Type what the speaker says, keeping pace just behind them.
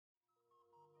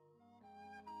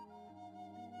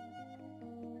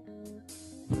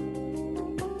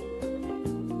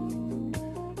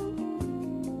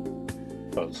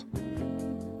suppose.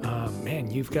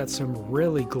 Man, you've got some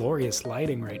really glorious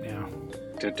lighting right now.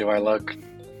 Do I look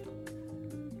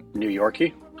New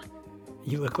Yorkie?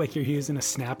 You look like you're using a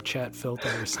Snapchat filter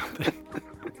or something.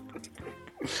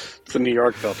 It's a New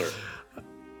York filter.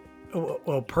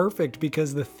 Well, perfect,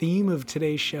 because the theme of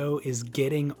today's show is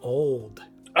getting old.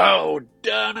 Oh,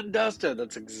 done and dusted.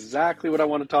 That's exactly what I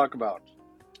want to talk about.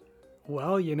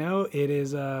 Well, it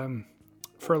is,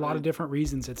 for a lot of different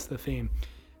reasons, it's the theme.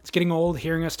 It's getting old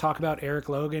hearing us talk about Eric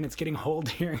Logan. It's getting old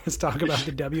hearing us talk about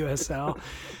the WSL.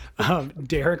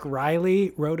 Derek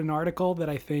Riley wrote an article that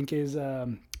I think is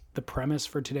the premise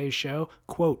for today's show.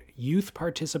 Quote, youth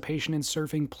participation in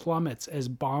surfing plummets as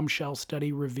bombshell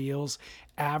study reveals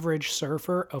average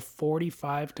surfer of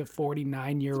 45 to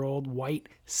 49-year-old white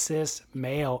cis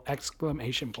male,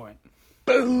 exclamation point.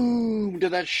 Boom! Did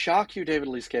that shock you, David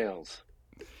Lee Scales?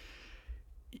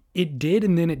 It did,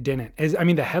 and then it didn't.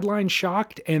 The headline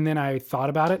shocked, and then I thought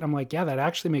about it, and I'm like, yeah, that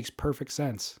actually makes perfect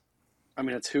sense. I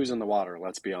mean, it's who's in the water,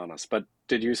 let's be honest. But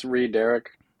did you read Derek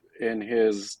in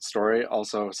his story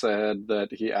also said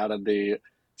that he added the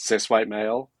cis white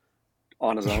male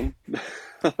on his own?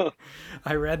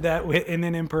 I read that, and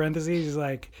then in parentheses, he's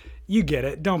like, you get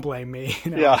it. Don't blame me.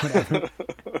 Yeah.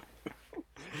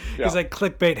 He's like,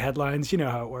 clickbait headlines. You know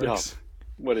how it works. Yeah.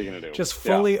 What are you going to do? Just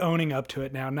fully owning up to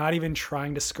it now, not even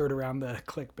trying to skirt around the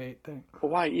clickbait thing.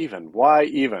 Well, why even? Why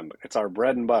even? It's our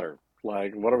bread and butter.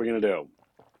 Like, what are we going to do?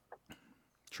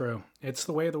 True. It's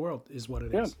the way of the world is what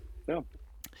it is. Yeah.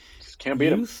 Just can't beat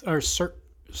them.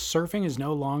 Surfing is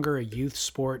no longer a youth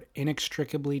sport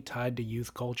inextricably tied to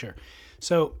youth culture.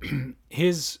 So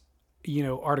his,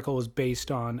 article was based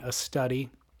on a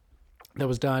study that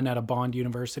was done at a Bond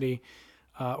University,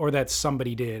 or that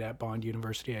somebody did at Bond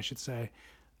University, I should say.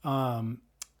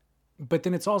 But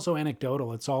then it's also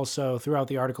anecdotal. It's also, throughout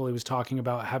the article, he was talking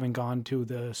about having gone to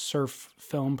the surf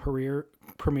film premiere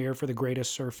for the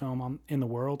greatest surf film in the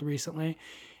world recently.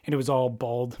 And it was all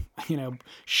bald,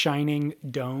 shining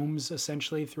domes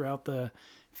essentially throughout the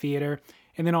theater.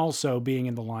 And then also being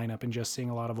in the lineup and just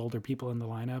seeing a lot of older people in the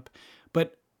lineup.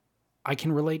 But I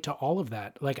can relate to all of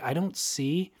that. Like, I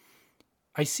see,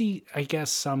 I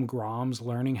guess, some Groms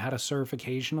learning how to surf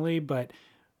occasionally, but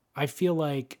I feel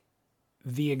like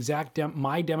the exact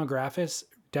my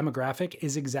demographic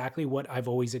is exactly what I've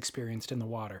always experienced in the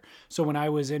water. So when I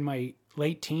was in my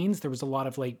late teens, there was a lot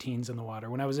of late teens in the water.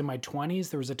 When I was in my 20s,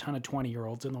 there was a ton of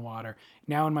 20-year-olds in the water.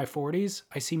 Now in my 40s,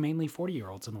 I see mainly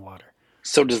 40-year-olds in the water.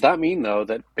 So does that mean, though,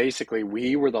 that basically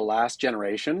we were the last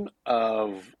generation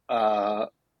of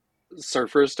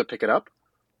surfers to pick it up?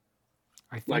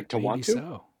 I think to want to?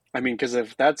 So. I mean, because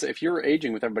if you're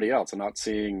aging with everybody else and not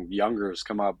seeing youngers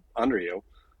come up under you,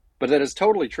 but that is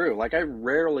totally true. Like, I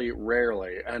rarely,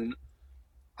 and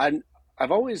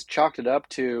I've always chalked it up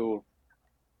to,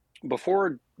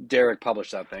 before Derek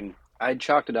published that thing, I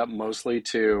chalked it up mostly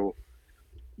to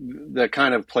the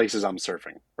kind of places I'm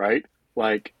surfing, right?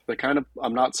 Like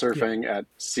I'm not surfing at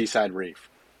Seaside Reef,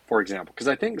 for example, because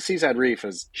I think Seaside Reef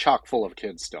is chock full of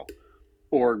kids still,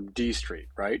 or D Street,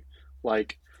 right?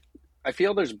 Like, I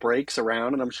feel there's breaks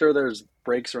around, and I'm sure there's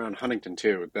breaks around Huntington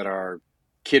too that are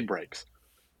kid breaks.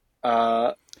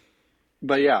 But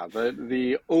yeah,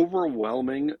 the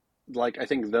overwhelming, like, I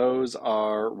think those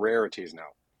are rarities now.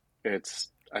 This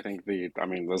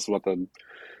is what the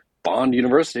Bond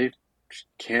University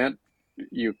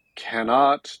you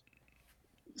cannot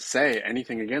say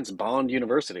anything against Bond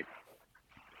University.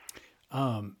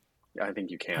 I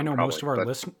think you can. I know probably, most of our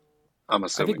listeners. I'm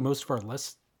assuming.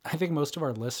 I think most of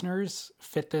our listeners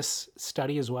fit this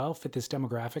study as well, fit this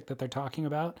demographic that they're talking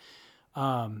about.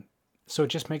 So it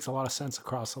just makes a lot of sense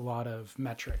across a lot of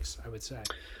metrics, I would say.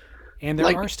 And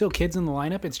there are still kids in the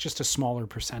lineup. It's just a smaller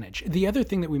percentage. The other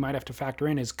thing that we might have to factor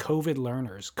in is COVID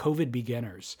learners, COVID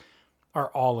beginners are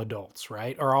all adults,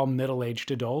 right? Are all middle-aged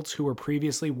adults who were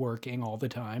previously working all the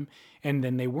time, and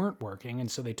then they weren't working, and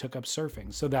so they took up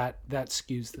surfing. So that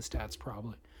skews the stats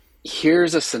probably.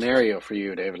 Here's a scenario for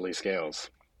you, David Lee Scales.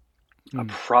 A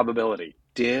probability.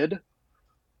 Did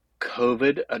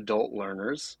COVID adult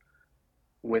learners,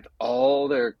 with all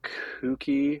their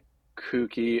kooky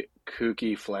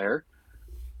flair,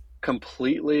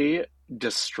 completely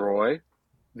destroy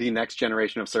the next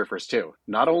generation of surfers too?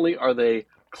 Not only are they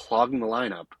clogging the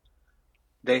lineup,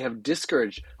 they have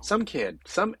discouraged some kid,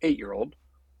 some 8-year-old,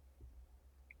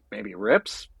 maybe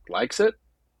rips, likes it,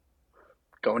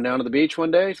 going down to the beach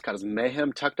one day, he's got his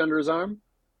Mayhem tucked under his arm,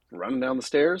 running down the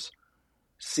stairs,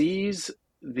 sees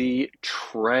the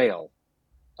trail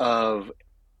of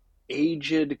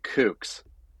aged kooks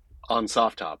on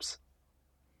soft tops,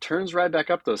 turns right back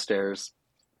up those stairs,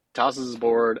 tosses his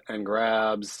board, and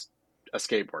grabs a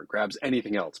skateboard, grabs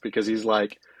anything else because he's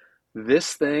like,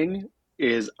 this thing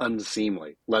is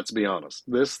unseemly. Let's be honest.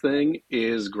 This thing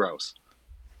is gross.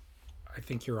 I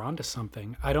think you're onto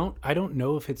something. I don't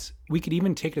know if it's we could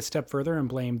even take it a step further and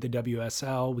blame the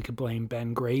WSL. We could blame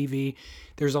Ben Gravy.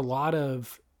 There's a lot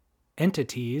of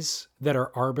entities that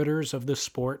are arbiters of the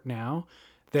sport now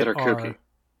That that are kooky.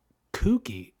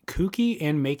 are kooky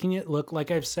and making it look like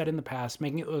I've said in the past,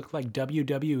 making it look like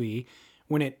WWE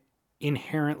when it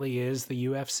inherently is the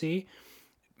UFC,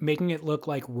 making it look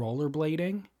like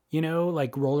rollerblading. Like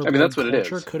I mean, rollerblade that's what it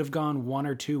culture is. could have gone one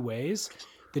or two ways.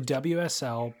 The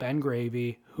WSL, Ben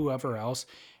Gravy, whoever else,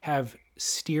 have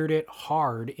steered it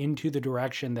hard into the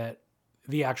direction that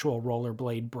the actual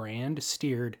rollerblade brand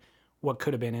steered what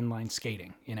could have been inline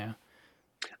skating.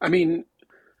 I mean,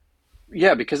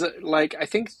 yeah, because like I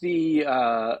think the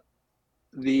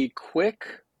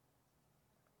quick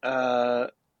uh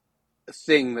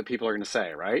thing that people are going to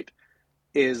say, right,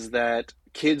 is that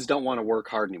kids don't want to work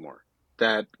hard anymore.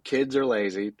 That kids are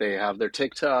lazy. They have their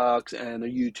TikToks and their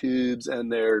YouTubes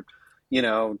and they're, you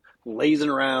know, lazing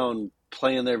around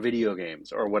playing their video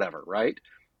games or whatever, right?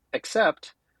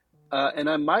 Except, and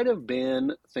I might have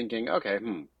been thinking, okay,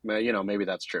 maybe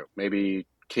that's true. Maybe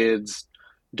kids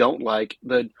don't like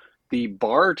the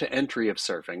bar to entry of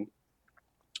surfing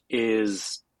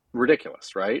is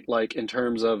ridiculous, right? Like in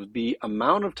terms of the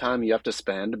amount of time you have to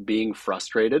spend being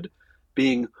frustrated,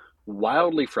 being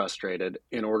wildly frustrated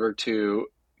in order to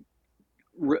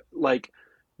like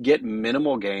get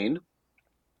minimal gain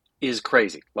is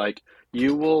crazy. Like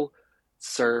you will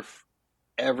surf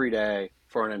every day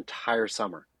for an entire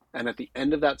summer. And at the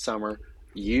end of that summer,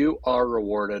 you are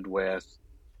rewarded with,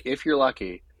 if you're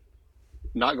lucky,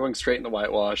 not going straight in the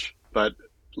whitewash, but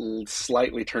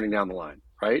slightly turning down the line,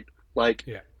 right? Like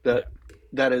Yeah. the Yeah.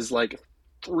 that is like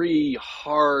 3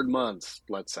 hard months,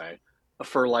 let's say,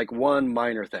 for like one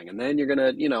minor thing, and then you're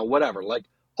gonna, whatever. Like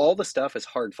all the stuff is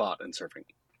hard fought in surfing,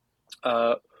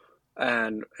 uh,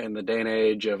 and in the day and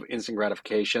age of instant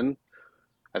gratification,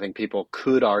 I think people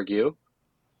could argue,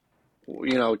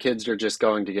 kids are just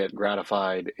going to get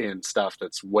gratified in stuff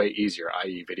that's way easier,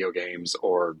 i.e., video games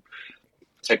or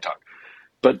TikTok.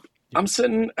 But Yeah. I'm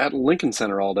sitting at Lincoln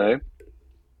Center all day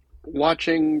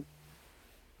watching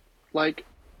like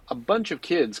a bunch of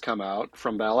kids come out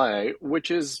from ballet,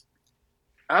 which is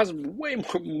as way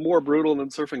more brutal than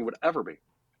surfing would ever be.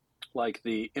 Like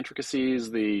the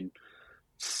intricacies, the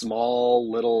small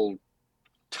little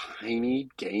tiny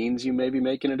gains you may be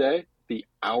making a day, the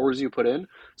hours you put in.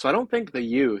 So I don't think the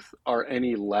youth are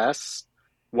any less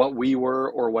what we were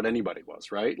or what anybody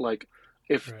was, right? Like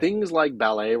if Right. things like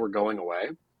ballet were going away,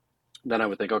 then I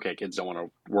would think, okay, kids don't want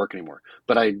to work anymore.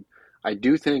 But I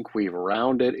do think we've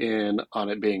rounded in on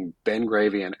it being Ben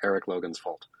Gravy and Eric Logan's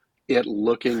fault. It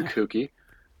looking kooky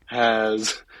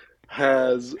has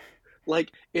has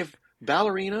like if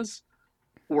ballerinas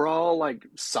were all like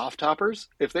soft toppers,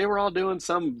 if they were all doing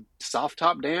some soft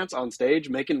top dance on stage,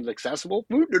 making it accessible,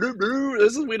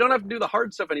 this is we don't have to do the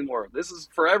hard stuff anymore. This is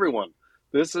for everyone.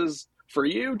 This is for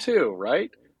you too,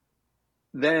 right?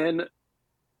 Then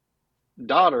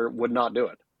daughter would not do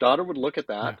it. Daughter would look at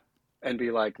No. that and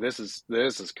be like, this is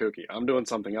kooky. I'm doing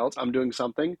something else. I'm doing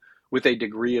something with a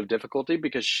degree of difficulty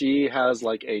because she has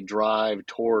like a drive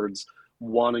towards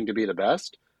wanting to be the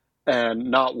best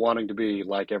and not wanting to be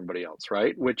like everybody else,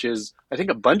 right? Which is I think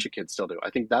a bunch of kids still do. I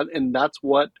think that's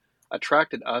what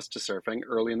attracted us to surfing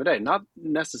early in the day. Not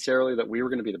necessarily that we were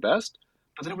going to be the best,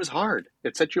 but that it was hard.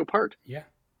 It set you apart. Yeah.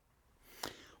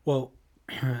 Well,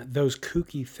 those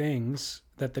kooky things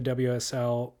that the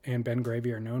WSL and Ben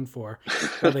Gravy are known for,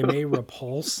 while they may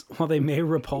repulse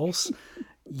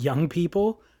young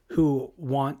people who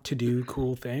want to do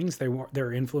cool things,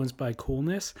 they're influenced by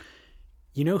coolness.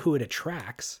 You know who it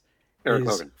attracts Eric is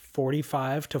Logan.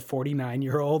 45 to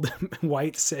 49-year-old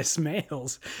white cis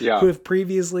males Yeah. who have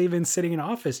previously been sitting in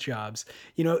office jobs.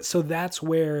 So that's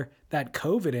where that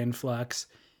COVID influx,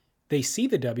 they see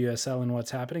the WSL and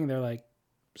what's happening. They're like,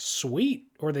 sweet.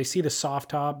 Or they see the soft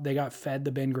top. They got fed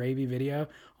the Ben Gravy video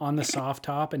on the soft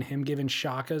top and him giving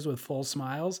shakas with full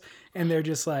smiles. And they're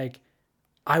just like,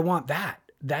 I want that.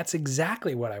 That's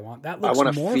exactly what I want. That I looks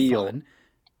want to more feel fun.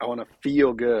 I want to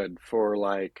feel good for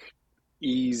like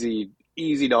easy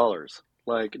dollars.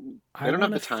 Like I they don't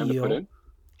have want the to time to put feel, in.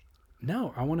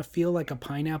 no, I want to feel like a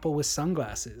pineapple with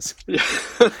sunglasses. Yeah.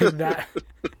 Like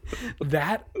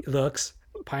that looks,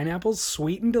 pineapple's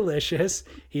sweet and delicious.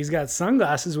 He's got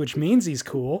sunglasses, which means he's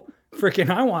cool. Freaking,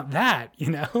 I want that.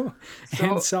 And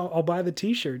So, so I'll buy the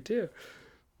t-shirt too.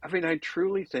 I mean, I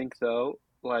truly think though,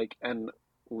 like, and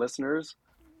listeners,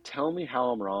 tell me how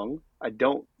I'm wrong. I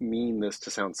don't mean this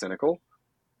to sound cynical,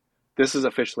 this is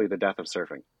officially the death of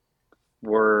surfing.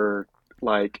 We're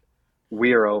like,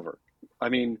 we are over. I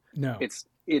mean, No, it's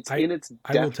I in its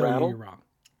I will death tell you you're rattle. wrong.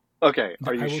 Okay,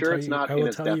 are you I will sure tell it's you not I in will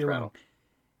its tell you death you're wrong. rattle?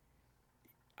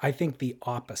 I think the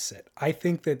opposite. I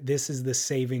think that this is the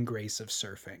saving grace of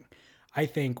surfing. I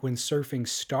think when surfing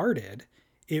started,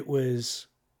 it was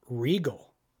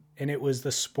regal and it was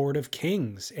the sport of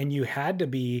kings, and you had to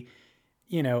be,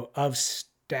 of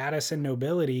status and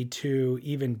nobility to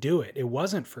even do it. It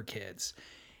wasn't for kids.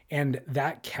 And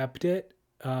that kept it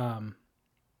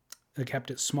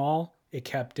small, it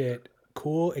kept it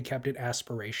cool, it kept it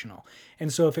aspirational.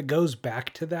 And so if it goes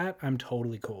back to that, I'm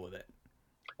totally cool with it.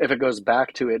 If it goes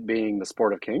back to it being the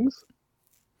sport of kings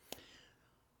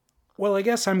Well, I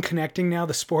guess I'm connecting now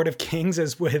the sport of kings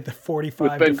as with the with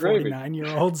 45 to Ben Gravy.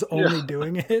 49-year-olds Yeah. only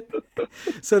doing it.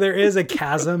 So there is a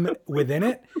chasm within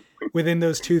it, within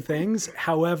those two things.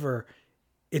 However,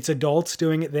 it's adults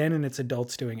doing it then and it's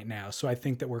adults doing it now. So I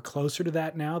think that we're closer to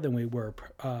that now than we were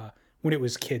when it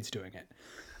was kids doing it.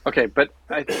 Okay, but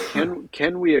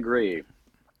can we agree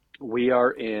we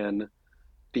are in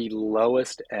the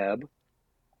lowest ebb?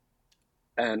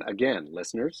 And again,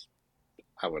 listeners,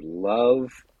 I would love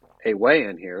a weigh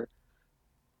in here.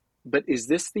 But is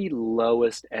this the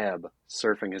lowest ebb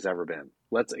surfing has ever been?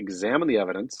 Let's examine the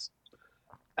evidence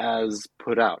as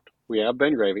put out. We have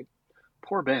Ben Gravy.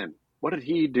 Poor Ben. What did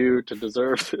he do to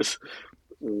deserve this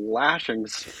lashing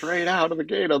straight out of the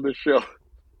gate on this show?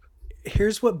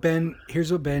 Here's what Ben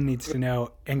needs to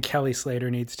know, and Kelly Slater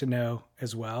needs to know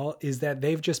as well, is that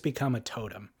they've just become a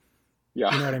totem.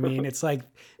 Yeah. You know what I mean? It's like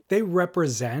they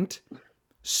represent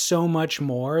so much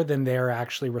more than they're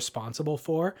actually responsible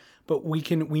for, but we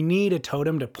need a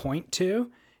totem to point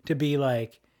to be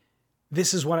like,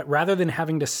 this is what, rather than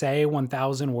having to say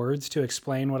 1,000 words to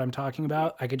explain what I'm talking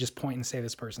about, I could just point and say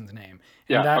this person's name.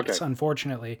 And Yeah. Okay. that's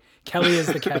unfortunately, Kelly is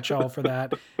the catch-all for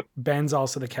that. Ben's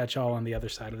also the catch-all on the other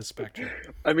side of the spectrum.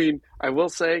 I mean, I will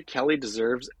say Kelly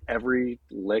deserves every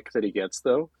lick that he gets,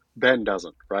 though. Ben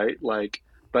doesn't, right? Like,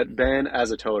 but Ben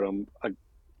as a totem,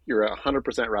 you're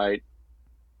 100% right.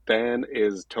 Ben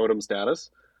is totem status.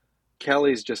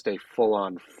 Kelly's just a full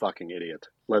on fucking idiot.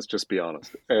 Let's just be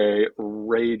honest. A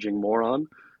raging moron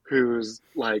who's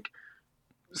like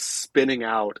spinning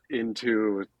out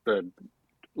into the,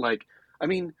 like, I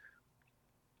mean,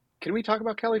 can we talk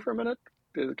about Kelly for a minute?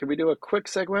 Can we do a quick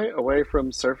segue away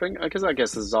from surfing? Because I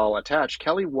guess this is all attached.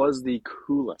 Kelly was the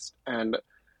coolest and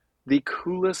the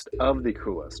coolest of the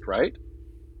coolest, right?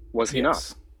 Was he not?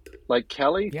 Yes. Like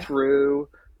Kelly Yeah. through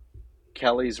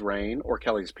Kelly's reign or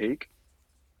Kelly's peak,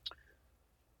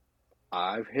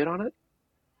 I've hit on it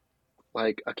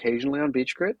like occasionally on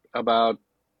Beach Grit about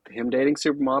him dating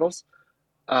supermodels.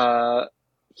 Uh,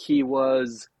 he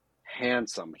was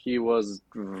handsome. He was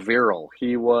virile.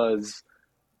 He was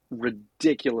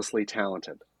ridiculously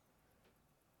talented.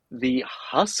 The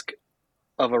husk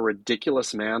of a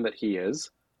ridiculous man that he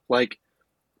is, like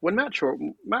when Matt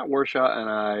Warshaw and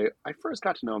I first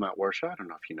got to know Matt Warshaw. I don't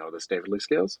know if you know this, David Lee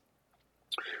Scales.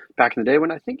 Back in the day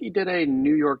when I think he did a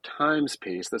New York Times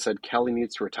piece that said Kelly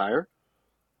needs to retire,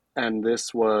 and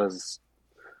this was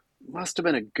must have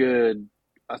been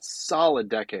a solid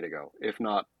decade ago, if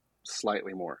not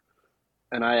slightly more.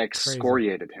 And I Crazy.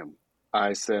 excoriated him.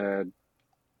 I said,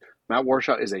 Matt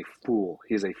Warshaw is a fool.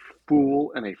 He's a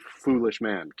fool and a foolish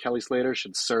man. Kelly Slater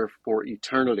should surf for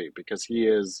eternity because he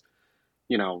is,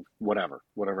 whatever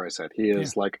I said. He Yeah.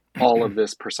 is like all of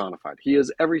this personified. He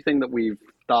is everything that we've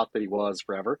thought that he was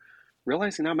forever.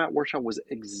 Realizing now Matt Warshaw was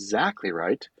exactly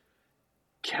right.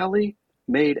 Kelly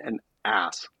made an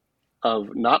ass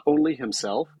of not only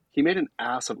himself, he made an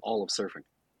ass of all of surfing.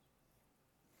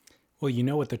 Well, you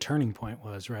know what the turning point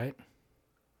was, right?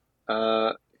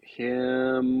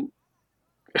 Him.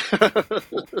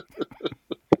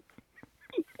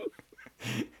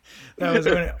 That was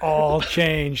when it all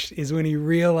changed, is when he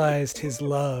realized his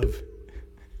love.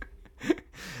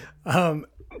 Um,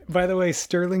 by the way,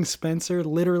 Sterling Spencer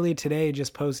literally today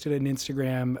just posted an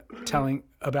Instagram telling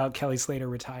about Kelly Slater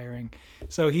retiring.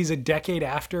 So he's a decade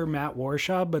after Matt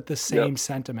Warshaw, but the Yep. same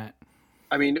sentiment.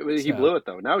 I mean, he So blew it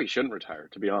though. Now he shouldn't retire,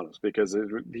 to be honest, because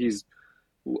he's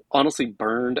honestly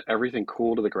burned everything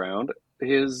cool to the ground.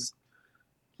 His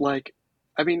like,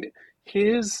 I mean,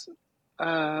 his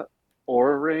uh,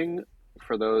 aura ring.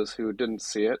 For those who didn't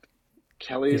see it,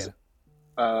 Kelly's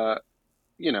yeah, uh,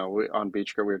 on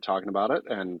Beach Grit we were talking about it,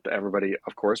 and everybody,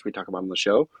 of course, we talk about it on the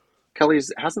show.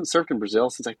 Kelly's hasn't surfed in Brazil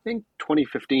since I think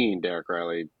 2015. Derek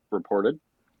Riley reported,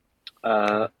 uh,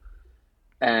 okay.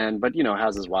 and but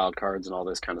has his wild cards and all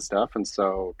this kind of stuff, and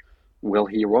so will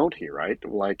he, won't he? Right?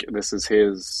 Like this is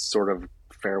his sort of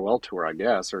farewell tour, I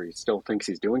guess, or he still thinks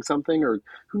he's doing something, or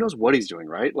who knows what he's doing,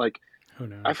 right? Like, Who I've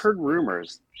knows? heard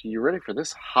rumors. You ready for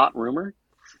this hot rumor?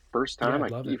 First Yeah, time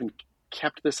I'd I love it. even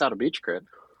kept this out of Beach Crit.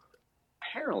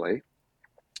 Apparently,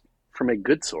 from a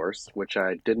good source, which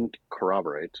I didn't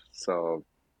corroborate, so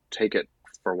take it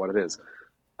for what it is.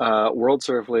 World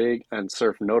Surf League and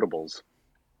Surf Notables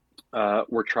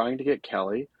were trying to get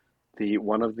Kelly the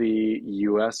one of the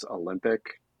U.S. Olympic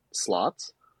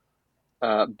slots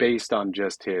based on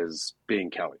just his being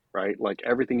Kelly, right? Like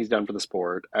everything he's done for the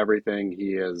sport, everything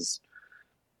he is,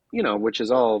 which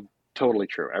is all totally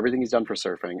true. Everything he's done for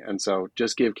surfing, and so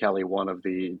just give Kelly one of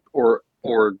the or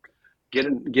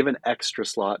give an extra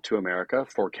slot to America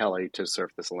for Kelly to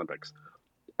surf this Olympics.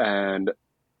 And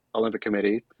Olympic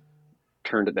Committee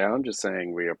turned it down, just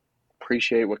saying we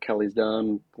appreciate what Kelly's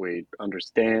done, we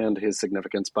understand his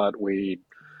significance, but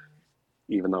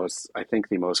even though it's I think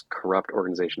the most corrupt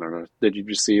organization on earth. Did you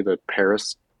just see the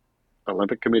Paris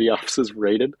Olympic Committee offices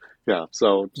raided? Yeah,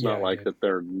 so it's Yeah, not I like did. that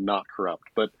they're not corrupt,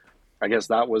 but I guess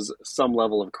that was some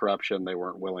level of corruption they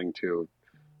weren't willing to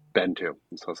bend to,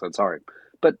 and so I said sorry.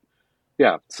 But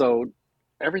yeah, so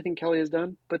everything Kelly has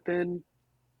done, but then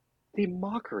the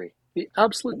mockery, the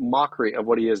absolute mockery of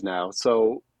what he is now.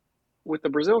 So with the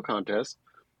Brazil contest,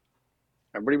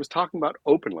 everybody was talking about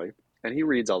openly, and he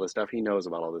reads all this stuff, he knows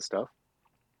about all this stuff.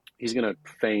 He's going to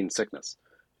feign sickness.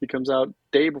 He comes out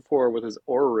day before with his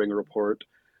Oura Ring report.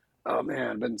 Oh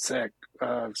man, been sick,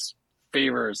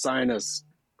 fever, sinus,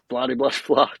 blah blah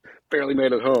blah. Barely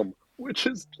made it home, which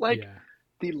is like Yeah.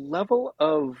 the level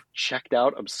of checked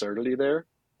out absurdity there.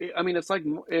 I mean, it's like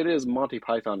it is Monty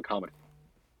Python comedy.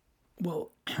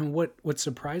 Well, what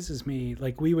surprises me,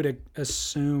 like we would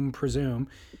presume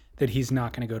that he's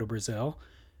not going to go to Brazil,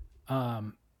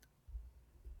 um,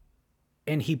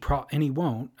 and he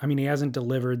won't. I mean, he hasn't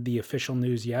delivered the official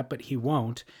news yet, but he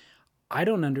won't. I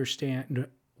don't understand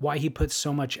why he puts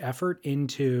so much effort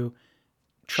into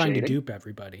trying to Shading. dupe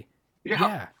everybody. Yeah,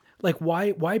 Yeah, like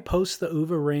why post the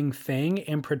Uva Ring thing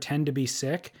and pretend to be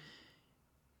sick?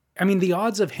 I mean, the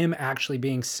odds of him actually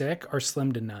being sick are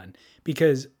slim to none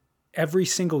because every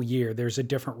single year there's a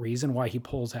different reason why he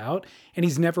pulls out. And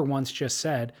he's never once just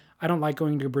said, I don't like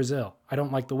going to Brazil. I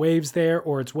don't like the waves there,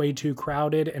 or it's way too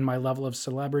crowded and my level of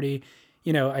celebrity,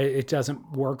 it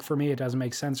doesn't work for me. It doesn't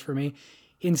make sense for me.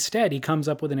 Instead, he comes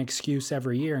up with an excuse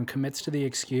every year and commits to the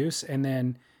excuse and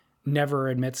then never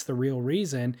admits the real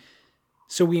reason.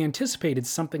 So we anticipated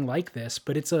something like this,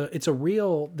 but it's a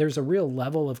real there's a real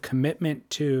level of commitment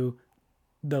to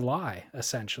the lie,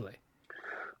 essentially.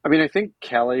 I mean, I think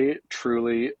Kelly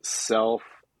truly self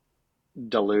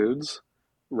deludes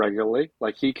regularly.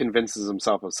 Like he convinces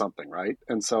himself of something, right?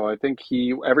 And so I think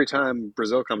he every time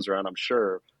Brazil comes around, I'm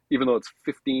sure, even though it's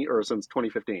 15 or since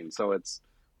 2015, so it's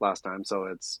last time, so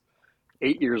it's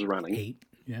 8 years running, 8.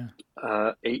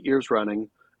 Yeah. 8 years running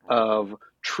of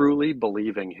truly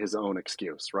believing his own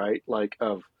excuse, right? Like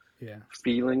of Yeah.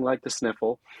 feeling like the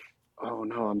sniffle. Oh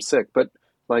no, I'm sick. But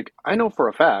like I know for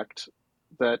a fact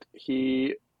that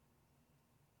he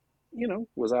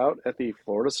was out at the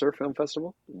Florida Surf Film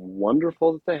Festival.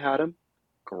 Wonderful that they had him.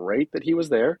 Great that he was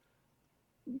there.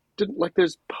 Didn't like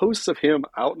there's posts of him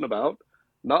out and about,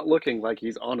 not looking like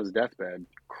he's on his deathbed,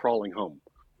 crawling home.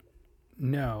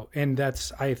 No, and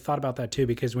that's I thought about that too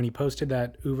because when he posted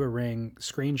that Uva Ring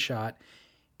screenshot,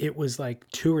 it was like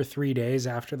 2 or 3 days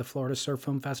after the Florida Surf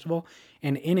Film Festival,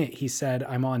 and in it he said,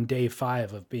 "I'm on day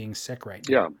 5 of being sick right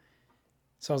Yeah, now."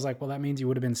 So I was like, "Well, that means you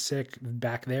would have been sick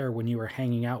back there when you were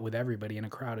hanging out with everybody in a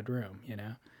crowded room."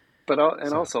 but and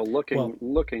So, also looking well,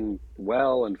 looking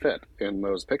well and fit in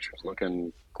those pictures,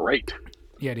 looking great.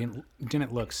 yeah,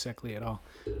 didn't look sickly at all.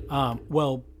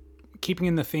 Well, keeping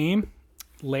in the theme,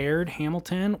 Laird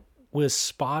Hamilton was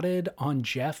spotted on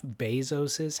Jeff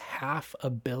Bezos's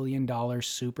 $500 million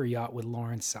super yacht with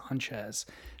Lauren Sanchez,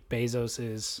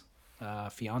 Bezos's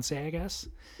fiance, I guess.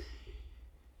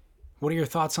 What are your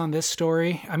thoughts on this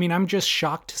story? I mean, I'm just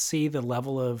shocked to see the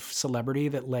level of celebrity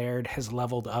that Laird has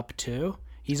leveled up to.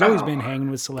 He's always Oh, been hanging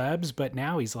with celebs, but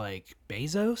now he's like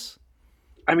Bezos.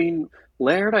 I mean,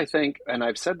 Laird, I think, and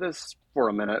I've said this for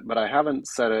a minute, but I haven't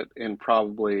said it in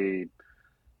probably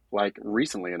like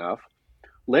recently enough.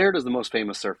 Laird is the most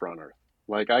famous surfer on earth.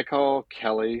 Like I call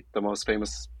Kelly the most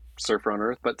famous surfer on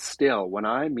earth, but still, when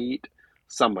I meet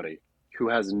somebody who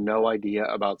has no idea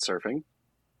about surfing,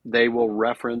 they will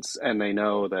reference and they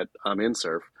know that I'm in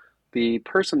surf. The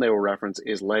person they will reference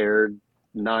is Laird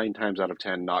 9 times out of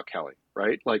 10, not Kelly,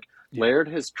 right? Like Yeah. Laird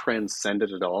has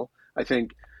transcended it all. I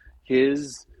think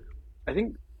his, I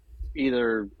think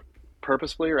either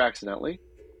purposefully or accidentally,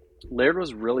 Laird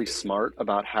was really smart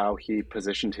about how he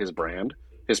positioned his brand.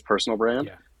 his personal brand,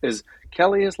 Yeah. is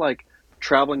Kelly is like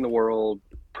traveling the world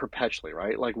perpetually,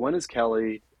 right? Like when is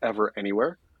Kelly ever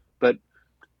anywhere? But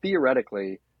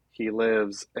theoretically, he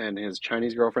lives in his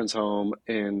Chinese girlfriend's home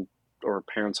in or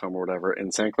parents' home or whatever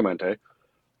in San Clemente.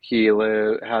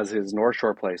 Has his North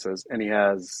Shore places, and he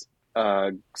has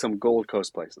some Gold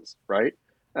Coast places, right?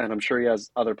 And I'm sure he has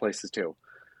other places too.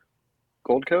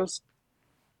 Gold Coast,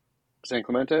 San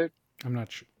Clemente, I'm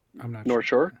not sure. I'm not North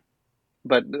sure. Shore.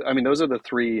 But I mean, those are the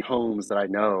three homes that I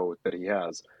know that he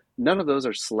has. None of those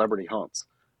are celebrity haunts.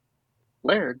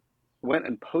 Laird went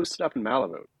and posted up in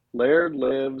Malibu. Laird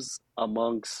lives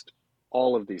amongst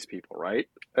all of these people, right?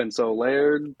 And so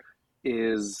Laird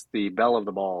is the belle of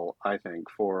the ball, I think,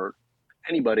 for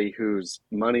anybody who's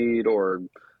moneyed or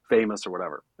famous or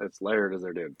whatever. It's Laird is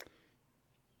their dude.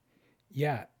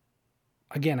 Yeah.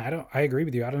 Again, I agree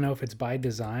with you. I don't know if it's by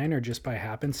design or just by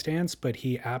happenstance, but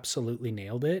he absolutely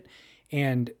nailed it.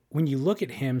 And when you look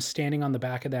at him standing on the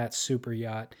back of that super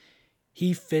yacht,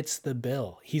 he fits the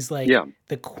bill. He's like Yeah,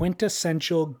 the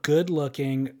quintessential good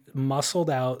looking, muscled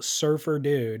out surfer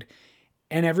dude.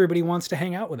 And everybody wants to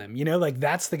hang out with him. You know, like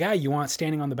that's the guy you want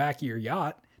standing on the back of your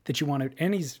yacht that you want to,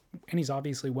 and he's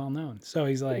obviously well known. So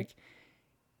he's like,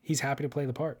 he's happy to play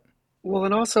the part. well,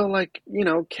 and also like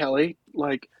Kelly,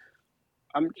 like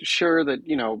I'm sure that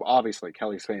obviously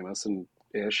Kelly's famous and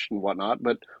ish and whatnot,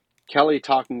 but Kelly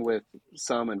talking with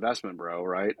some investment bro,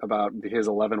 right, about his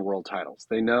 11 world titles.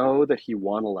 They know that he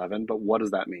won 11, but what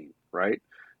does that mean, right?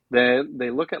 They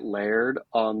look at Laird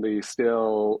on the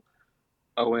still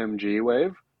OMG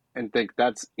wave and think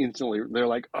that's instantly. They're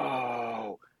like,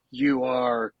 oh, you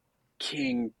are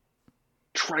King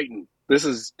Triton. This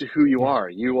is who you Yeah. are.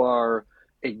 You are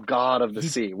a god of the He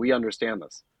sea. We understand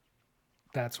this.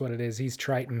 That's what it is. He's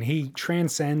Triton. He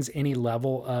transcends any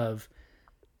level of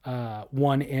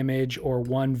one image or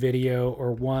one video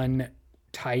or one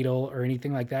title or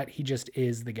anything like that. He just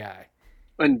is the guy.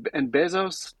 And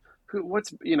Bezos,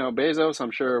 Bezos,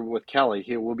 I'm sure with Kelly,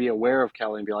 he will be aware of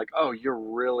Kelly and be like, oh, you're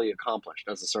really accomplished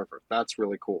as a surfer. That's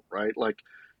really cool, right? Like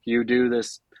you do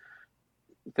this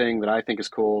thing that I think is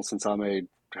cool since I'm a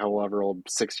however old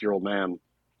 6-year-old man,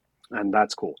 and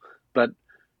that's cool. But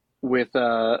with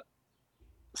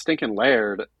Stinking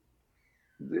Laird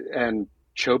and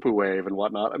Chopu Wave and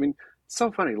whatnot, I mean, it's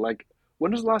so funny. Like,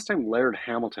 when was the last time Laird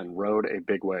Hamilton rode a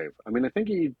big wave? I mean, I think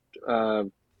he uh,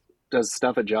 does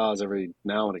stuff at Jaws every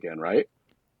now and again, right?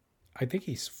 I think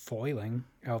he's foiling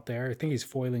out there. I think he's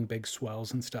foiling big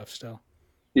swells and stuff still.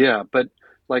 Yeah, but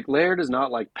like Laird is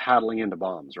not like paddling into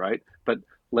bombs, right? But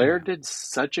Laird No. did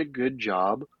such a good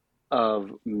job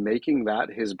of making that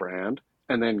his brand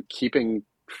and then keeping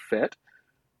fit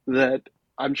that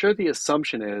I'm sure the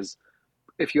assumption is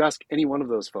if you ask any one of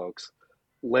those folks,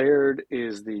 Laird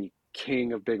is the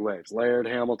king of big waves. Laird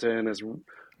Hamilton has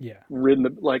Yeah.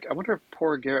 ridden like I wonder if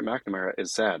poor Garrett McNamara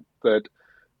is sad that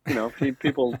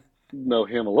people know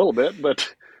him a little bit,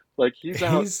 but like he's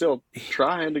out He's still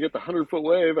trying to get the 100-foot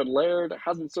wave, and Laird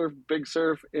hasn't surfed big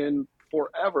surf in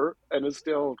forever and is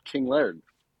still King Laird.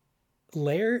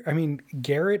 Laird. I mean,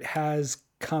 Garrett has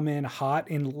come in hot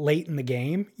and late in the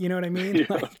game. You know what I mean? Yeah.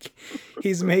 Like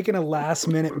he's making a last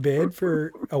minute bid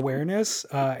for awareness,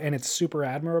 and it's super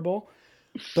admirable.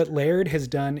 But Laird has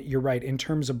done, you're right, in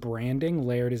terms of branding,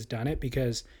 Laird has done it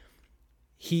because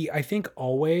I think,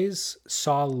 always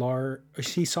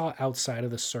he saw outside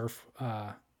of the surf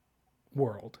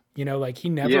world. You know, like he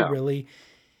never Yeah. really,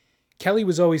 Kelly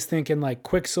was always thinking like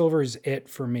Quicksilver is it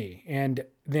for me. And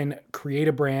then create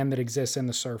a brand that exists in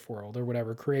the surf world or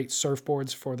whatever, create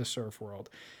surfboards for the surf world.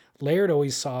 Laird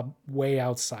always saw way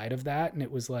outside of that. And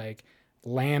it was like,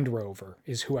 Land Rover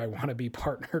is who I want to be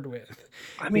partnered with,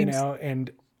 I you mean, know?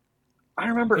 And, I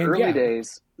remember and early yeah,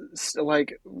 days,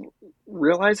 like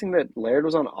realizing that Laird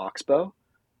was on Oxbow,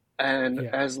 and yeah.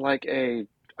 as like I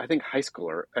think high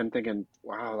schooler, and thinking,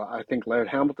 wow, I think Laird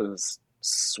Hamilton is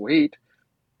sweet.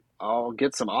 I'll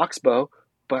get some Oxbow,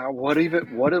 but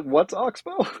what's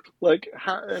Oxbow? Like,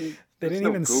 how, and They there's didn't no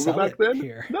even Google sell back it then.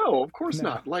 here. No, of course No,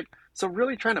 not. Like, so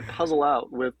really trying to puzzle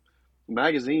out with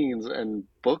magazines and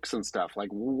books and stuff. Like,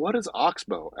 what is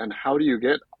Oxbow, and how do you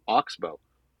get Oxbow?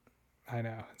 I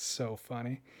know. It's so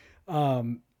funny.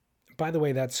 Um, by the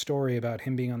way, that story about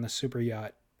him being on the super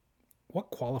yacht, what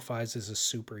qualifies as a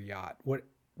super yacht?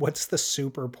 What's the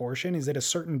super portion? Is it a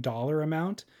certain dollar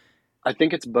amount? I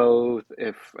think it's both.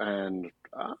 If and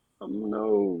I'm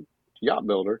no yacht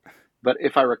builder, but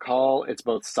if I recall, it's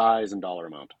both size and dollar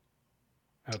amount.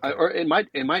 Okay. Or it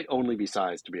might only be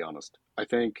size, to be honest. I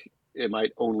think it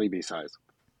might only be size.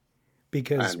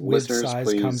 Because And with listeners,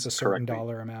 size comes please a certain correct me.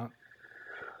 dollar amount.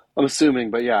 I'm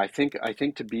assuming, but yeah, I think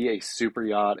to be a super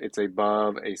yacht, it's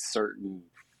above a certain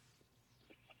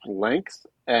length,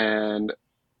 and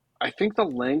I think the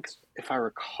length, if I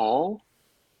recall,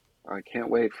 I can't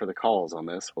wait for the calls on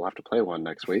this. We'll have to play one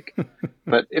next week.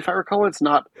 But if I recall, it's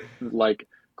not like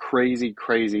crazy,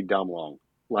 crazy dumb long.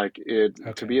 Like it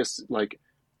to Okay. be like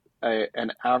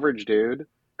an average dude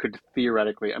could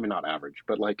theoretically, I mean, not average,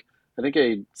 but like I think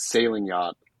a sailing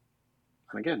yacht.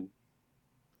 And again,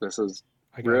 this is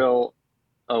I got it. real.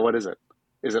 Oh, what is it?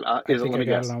 Is it? I Is it? think Let I me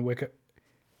got it guess. on Wiki.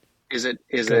 Is it?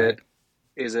 Is Go it? ahead.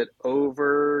 Is it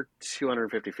over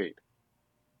 250 feet?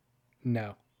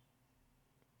 No.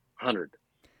 100.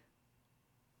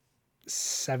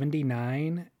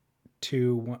 79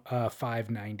 to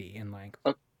 590 in length.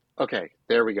 Okay,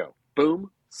 there we go.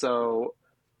 Boom. So,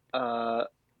 uh,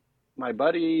 my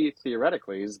buddy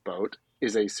theoretically's boat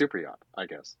is a super yacht, I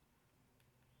guess.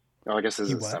 Oh, I guess his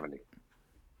He is what? 70.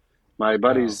 My Oh,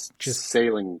 buddy's just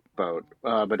sailing boat,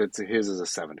 but it's his is a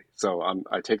 70. So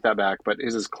I take that back, but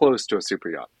his is close to a super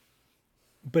yacht.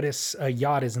 but a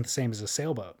yacht isn't the same as a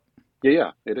sailboat. Yeah,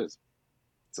 yeah, it is.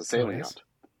 It's a Oh, it sailing is? yacht.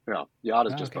 Yeah, yacht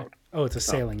is Oh, just okay. boat. Oh, it's a Yeah,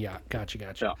 sailing yacht. Gotcha,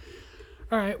 gotcha. yeah,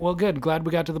 All right, well, good. Glad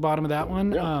we got to the bottom of that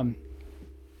one. yeah. I was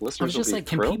Listeners will just be like,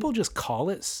 thrilled. can people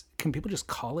just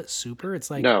call it super? It's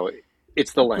No,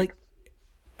 it's the like length,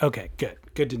 okay,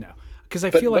 good to know. Because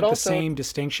I feel but like also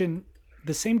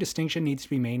the same distinction needs to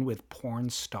be made with porn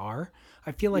star.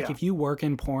 I feel like yeah, if you work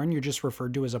in porn, you're just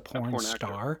referred to as a a porn porn actor,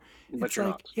 star. but It's you're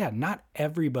like, not. yeah, not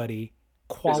everybody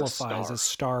Is a qualifies as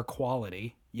star. star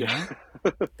quality, you Yeah.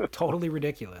 know? Totally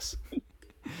ridiculous.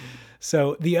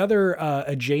 So the other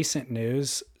adjacent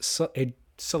news, a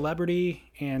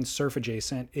celebrity and surf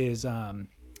adjacent, is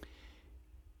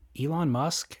Elon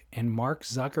Musk and Mark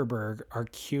Zuckerberg are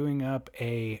queuing up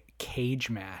a cage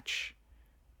match.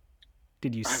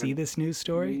 Did you I see haven't. this news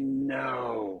story?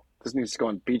 No, this needs to go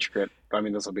on Beach Grit. I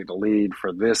mean, this will be the lead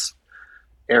for this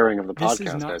airing of the This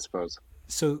is podcast, I not suppose.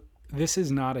 so. This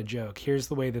is not a joke. Here's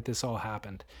the way that this all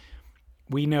happened.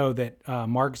 We know that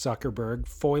Mark Zuckerberg,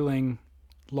 foiling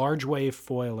large wave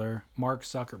foiler Mark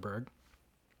Zuckerberg,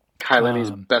 Kai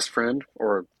Lenny's um, best friend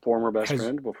or former best has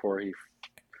friend before he,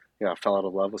 yeah, fell out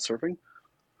of love with surfing.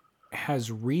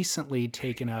 has recently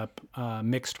taken up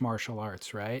mixed martial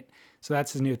arts. Right, so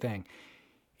that's his new thing.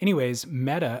 Anyways,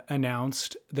 Meta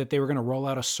announced that they were going to roll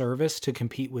out a service to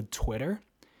compete with Twitter.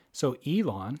 So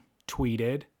Elon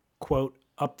tweeted, quote,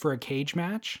 up for a cage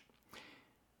match.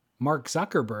 Mark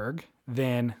Zuckerberg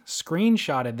then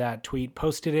screenshotted that tweet,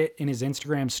 posted it in his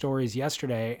Instagram stories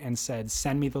yesterday, and said,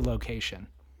 send me the location.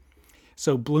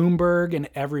 So Bloomberg and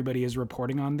everybody is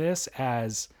reporting on this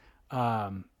as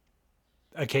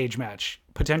a cage match,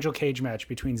 potential cage match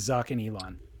between Zuck and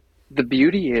Elon. The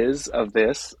beauty is of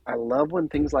this, I love when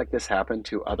things like this happen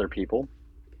to other people.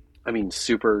 I mean,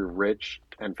 super rich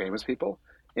and famous people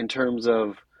in terms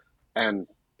of, and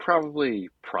probably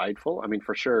prideful. I mean,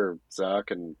 for sure,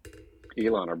 Zuck and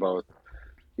Elon are both,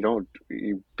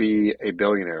 you be a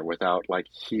billionaire without like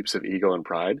heaps of ego and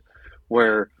pride.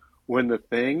 Where when the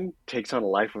thing takes on a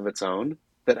life of its own,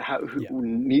 that Yeah.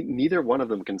 neither one of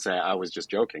them can say, I was just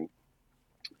joking.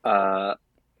 Uh,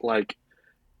 like,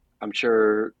 I'm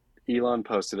sure Elon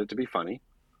posted it to be funny.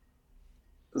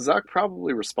 Zuck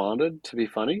probably responded to be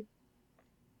funny,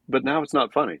 but now it's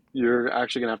not funny. You're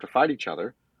actually going to have to fight each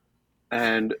other.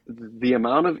 And the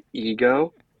amount of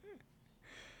ego,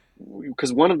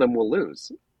 because one of them will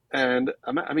lose. And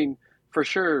I mean, for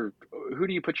sure, who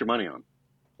do you put your money on?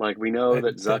 Like, we know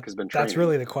that Zuck has been That's training.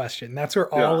 really the question. That's where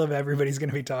Yeah. all of everybody's going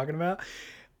to be talking about.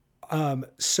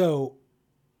 So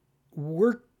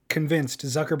we're convinced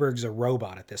Zuckerberg's a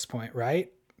robot at this point,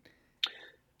 right?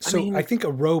 I So I mean, think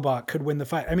a robot could win the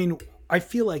fight. I mean, I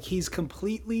feel like he's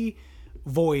completely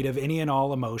void of any and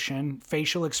all emotion,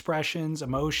 facial expressions,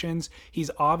 emotions.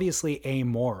 He's obviously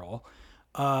amoral.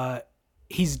 Uh,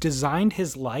 he's designed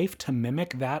his life to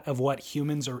mimic that of what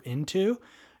humans are into.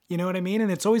 You know what I mean?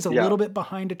 And it's always a yeah. little bit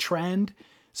behind a trend.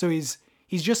 So he's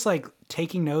just like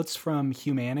taking notes from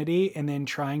humanity and then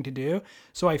trying to do.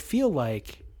 So I feel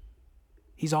like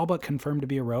he's all but confirmed to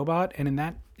be a robot. And in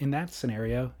that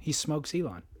scenario, he smokes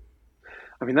Elon.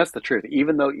 I mean, that's the truth.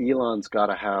 Even though Elon's got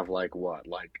to have like what,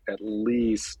 like at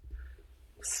least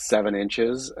 7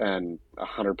 inches and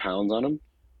 100 pounds on him.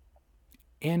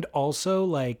 And also,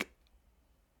 like,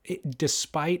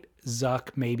 despite Zuck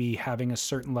maybe having a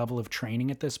certain level of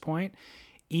training at this point,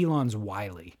 Elon's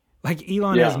wily. Like,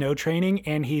 Elon has Yeah. no training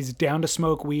and he's down to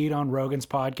smoke weed on Rogan's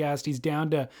podcast. He's down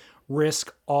to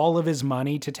risk all of his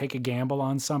money to take a gamble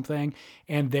on something.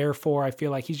 And therefore, I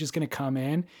feel like he's just going to come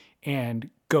in and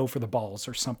go for the balls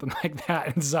or something like that.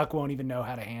 And Zuck won't even know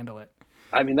how to handle it.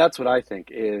 I mean, that's what I think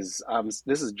is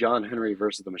this is John Henry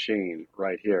versus the machine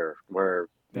right here, where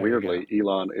There you go. weirdly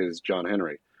Elon is John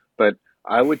Henry. But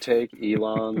I would take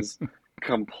Elon's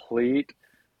complete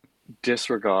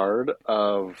disregard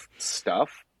of stuff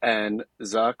and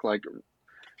Zuck like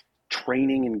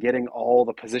training and getting all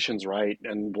the positions right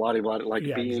and blah blah blah, like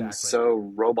Yeah, being exactly.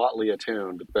 so robotly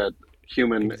attuned that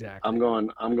human. Exactly.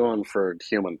 I'm going for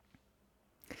human.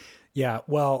 Yeah,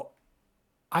 well,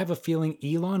 I have a feeling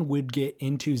Elon would get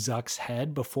into Zuck's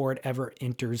head before it ever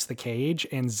enters the cage,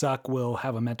 and Zuck will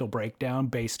have a mental breakdown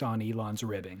based on Elon's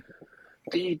ribbing.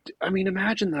 I mean,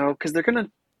 imagine though, because they're gonna.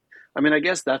 I mean, I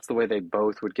guess that's the way they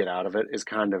both would get out of it is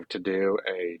kind of to do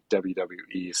a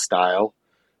WWE style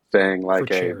thing, For like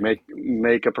a charity.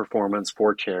 make a performance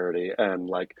for charity and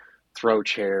like throw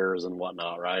chairs and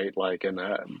whatnot, right? Like and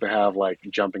have like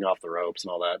jumping off the ropes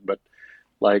and all that. But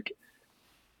like,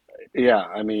 yeah,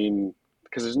 I mean,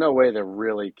 because there's no way they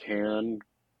really can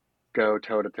go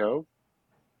toe to toe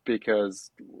because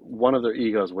one of their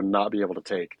egos would not be able to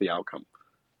take the outcome,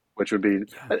 which would be.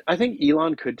 Yeah. I think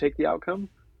Elon could take the outcome.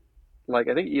 Like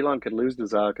I think Elon could lose to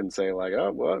Zuck and say like,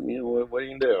 oh well, you know what are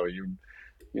you gonna do? You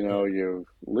Yeah. know, you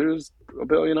lose a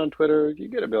billion on Twitter, you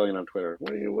get a billion on Twitter.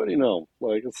 What do you know?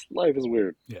 Like life is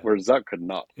weird. Yeah. Where Zuck could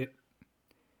not. It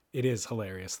it is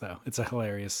hilarious though. It's a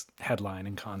hilarious headline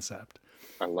and concept.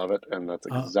 I love it, and that's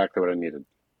Uh, exactly what I needed.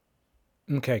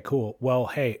 okay, cool. Well,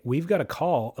 hey, we've got a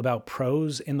call about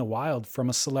pros in the wild from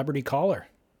a celebrity caller.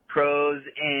 Pros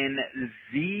in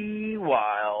the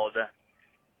wild.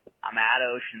 I'm at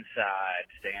Oceanside,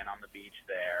 staying on the beach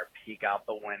there. Peek out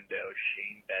the window.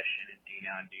 Shane Beshin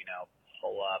and Dino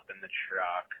pull up in the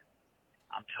truck.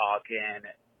 I'm talking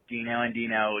Dino and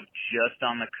Dino just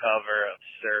on the cover of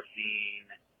Surfing.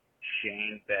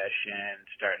 Shane Beshin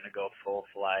starting to go full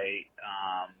flight,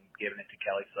 giving it to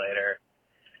Kelly Slater.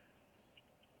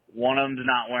 One of them's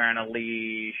not wearing a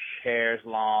leash, hair's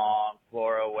long,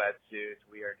 fluoro wetsuits.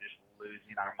 We are just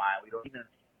losing our mind. We don't even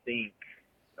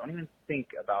think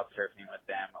about surfing with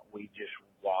them. We just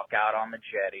walk out on the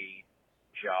jetty,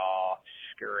 jaw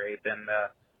scraping the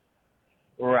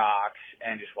rocks,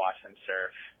 and just watch them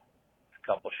surf. A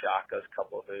couple shakas, a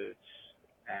couple hoots,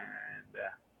 and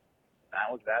that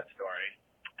was that story.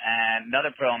 And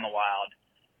another pro in the wild,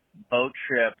 boat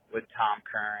trip with Tom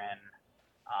Curran.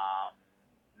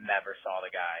 Never saw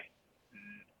the guy.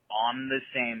 On the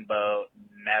same boat,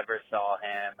 never saw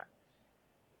him.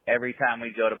 Every time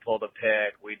we'd go to pull the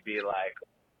pick, we'd be like,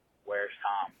 "Where's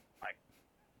Tom?" Like,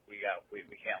 we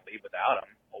can't leave without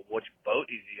him. Well, which boat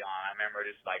is he on? I remember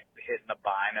just like hitting the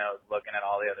binos, looking at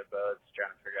all the other boats, trying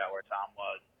to figure out where Tom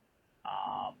was.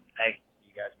 Hey,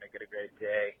 you guys make it a great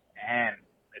day, and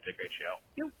it's a great show.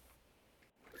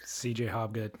 CJ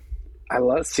Hobgood. I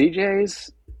love CJ's.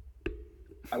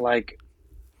 I like.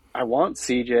 I want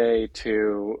CJ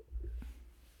to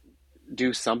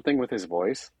do something with his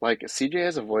voice. Like CJ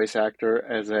as a voice actor,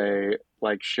 as a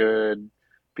like should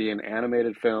be in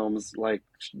animated films, like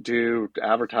do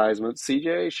advertisements.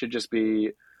 CJ should just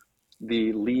be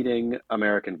the leading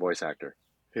American voice actor.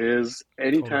 His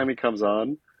anytime Totally. he comes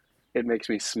on, it makes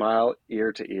me smile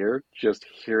ear to ear just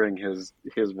hearing his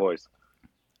voice.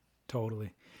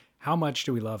 Totally. How much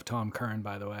do we love Tom Curran,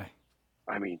 by the way?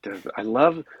 I mean, I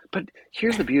love, but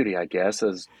here's the beauty, I guess,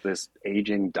 is this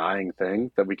aging, dying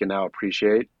thing that we can now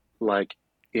appreciate, like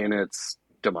in its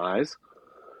demise.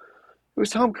 It was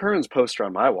Tom Curran's poster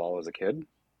on my wall as a kid.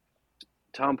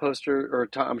 Tom poster, or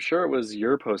Tom, I'm sure it was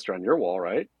your poster on your wall,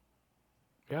 right?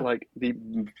 Yeah. Like the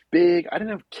big, I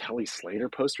didn't have Kelly Slater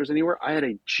posters anywhere. I had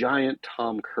a giant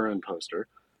Tom Curran poster.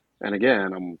 And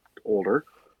again, I'm older,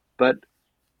 but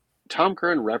Tom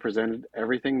Curran represented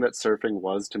everything that surfing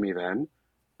was to me then,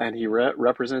 and he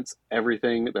represents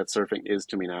everything that surfing is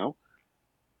to me now.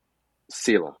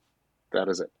 Sela, that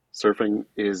is it. Surfing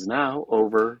is now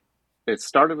over. It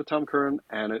started with Tom Curran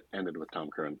and it ended with Tom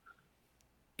Curran.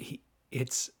 He,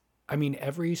 it's, I mean,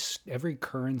 every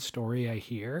Curran story I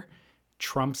hear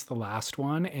trumps the last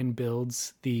one and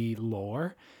builds the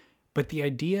lore. But the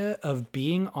idea of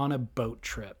being on a boat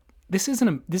trip, this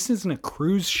isn't a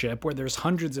cruise ship where there's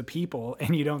hundreds of people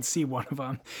and you don't see one of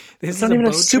them. This It's is not a even a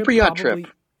boat trip, super yacht trip.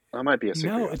 probably. That might be a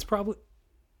super No, yacht.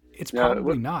 it's Yeah,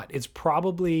 probably not. It's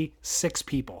probably six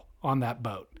people on that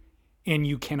boat, and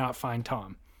you cannot find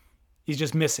Tom. He's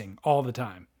just missing all the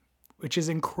time, which is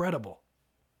incredible.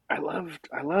 I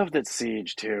love that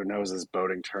Siege too knows his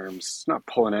boating terms. It's not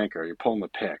pulling anchor, you're pulling the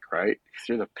pick, right? You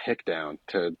threw the pick down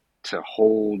to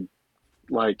hold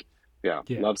like yeah,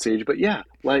 Yeah, love Siege. But yeah,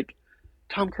 like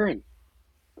Tom Curran.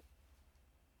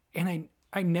 and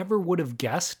I never would have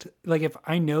guessed. Like if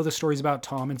I know the stories about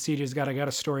Tom and CJ's got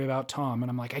a story about Tom, and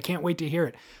I'm like, I can't wait to hear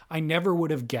it. I never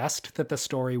would have guessed that the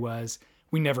story was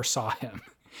we never saw him.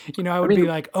 I I would be mean,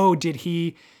 like, oh, did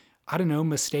he, I don't know,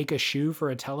 mistake a shoe for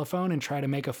a telephone and try to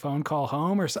make a phone call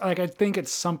home or so? Like I think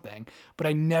it's something, but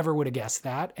I never would have guessed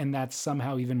that, and that's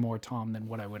somehow even more Tom than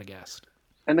what I would have guessed.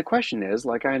 and the question is,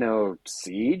 like, I know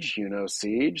Siege, you know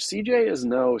Siege. CJ is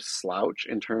no slouch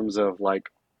in terms of like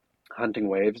hunting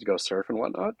waves to go surf and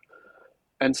whatnot.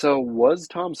 And so, was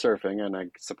Tom surfing? And I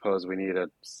suppose we need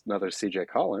another CJ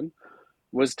Colin.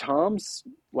 Was Tom's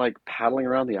like paddling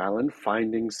around the island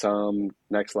finding some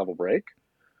next level break?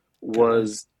 Could have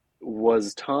been.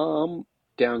 Was Tom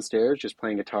downstairs just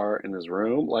playing guitar in his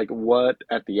room? Like what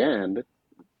at the end?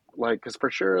 Like because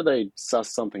for sure they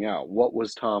sussed something out. What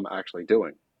was Tom actually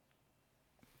doing?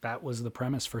 That was the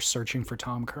premise for searching for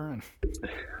Tom Curran.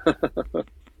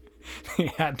 He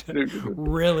had to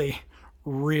really,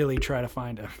 really try to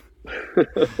find him.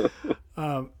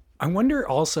 I wonder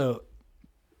also,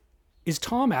 is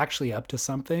Tom actually up to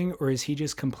something or is he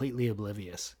just completely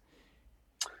oblivious?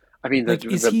 I mean Like,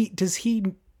 does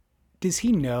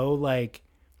he know like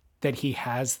that he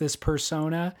has this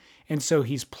persona and so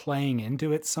he's playing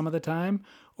into it some of the time?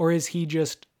 Or is he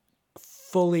just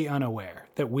fully unaware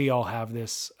that we all have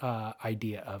this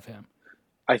idea of him?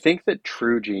 I think that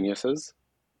true geniuses,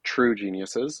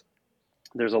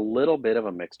 there's a little bit of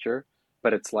a mixture,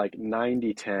 but it's like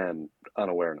 90-10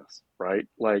 unawareness, right?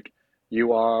 Like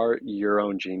you are your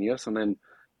own genius, and then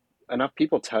enough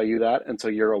people tell you that, and so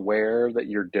you're aware that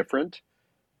you're different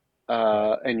Right.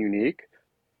 and unique,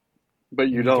 but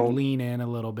you And you can don't, lean in a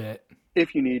little bit.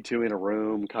 if you need to, in a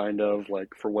room, kind of like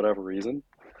for whatever reason.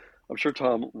 I'm sure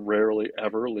Tom rarely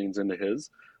ever leans into his,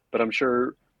 but I'm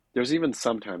sure there's even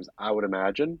sometimes I would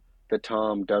imagine that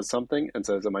Tom does something and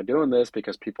says, "Am I doing this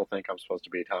because people think I'm supposed to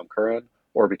be Tom Curran,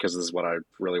 or because this is what I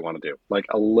really want to do?" Like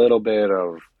a little bit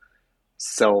of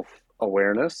self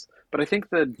awareness. But I think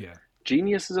the Yeah.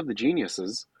 geniuses of the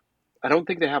geniuses, I don't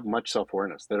think they have much self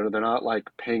awareness. They're not like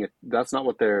paying it. That's not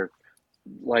what they're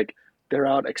like. They're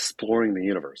out exploring the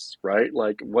universe, right?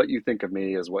 Like what you think of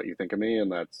me is what you think of me, and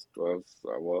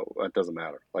well, that doesn't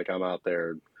matter. Like I'm out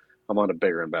there, I'm on to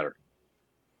bigger and better.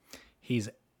 He's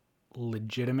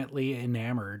legitimately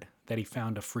enamored that he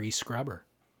found a free scrubber.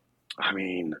 I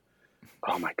mean,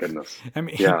 oh my goodness, I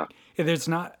mean, yeah. there's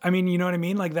not, I mean, you know what I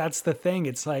mean? Like, that's the thing.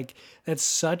 It's like, that's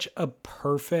such a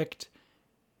perfect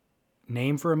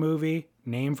name for a movie,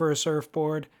 name for a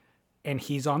surfboard. And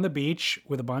he's on the beach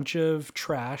with a bunch of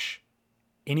trash.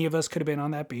 Any of us could have been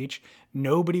on that beach.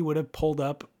 Nobody would have pulled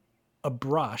up a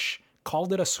brush,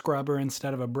 called it a scrubber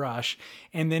instead of a brush,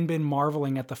 and then been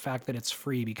marveling at the fact that it's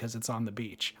free because it's on the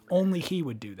beach. Only he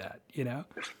would do that, you know?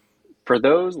 For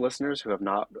those listeners who have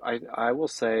not, I will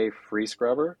say, Free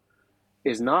Scrubber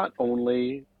is not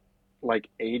only like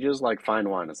ages like fine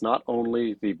wine. It's not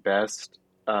only the best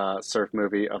surf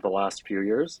movie of the last few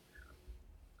years.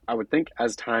 I would think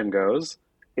as time goes,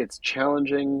 it's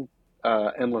challenging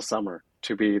Endless Summer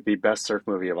to be the best surf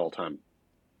movie of all time.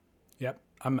 Yep.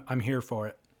 I'm here for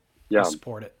it. I'll Yeah,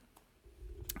 support it.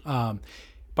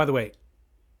 By the way,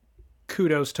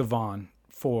 kudos to Vaughn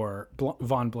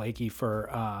Blakey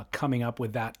for coming up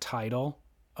with that title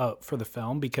for the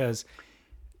film, because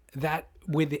that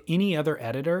with any other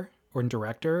editor or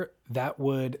director, that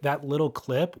little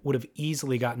clip would have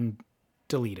easily gotten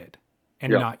deleted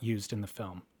and yeah. not used in the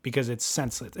film because it's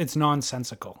senseless, it's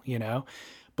nonsensical,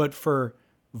 But for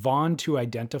Vaughn to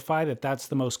identify that that's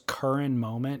the most current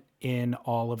moment in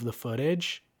all of the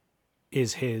footage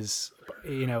is his,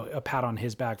 a pat on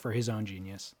his back for his own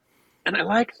genius. And I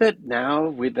like that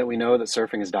now that we know that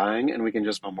surfing is dying and we can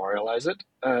just memorialize it.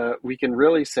 We can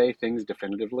really say things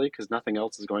definitively because nothing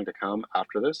else is going to come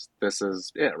after this. This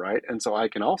is it, right? And so I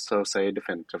can also say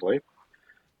definitively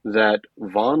that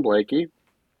Vaughn Blakey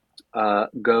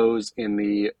goes in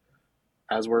the,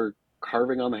 as we're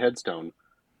carving on the headstone,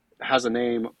 has a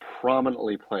name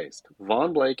prominently placed.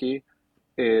 Vaughn Blakey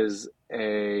is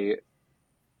a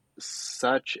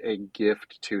such a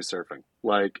gift to surfing.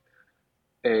 Like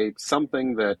a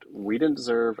something that we didn't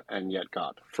deserve and yet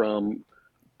got from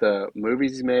the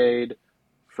movies he made,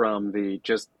 from the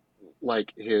just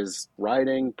like his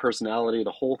writing, personality,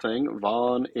 the whole thing.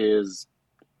 Vaughn is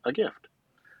a gift.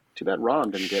 Too bad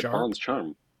Ron didn't get Sharp, Vaughn's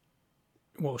charm.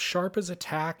 well, sharp as a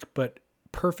tack, but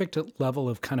perfect level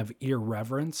of kind of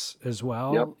irreverence as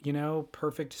Yep. well.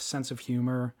 Perfect sense of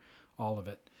humor, all of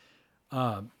it.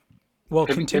 Well,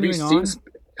 Have you continuing seen on.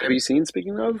 Have you seen,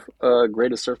 speaking of,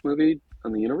 greatest surf movie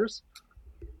in the universe?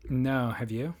 No,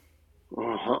 have you?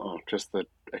 Just the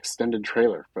extended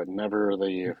trailer, but never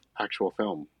the actual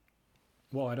film.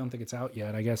 Well, I don't think it's out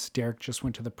yet. I guess Derek just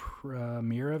went to the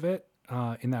premiere of it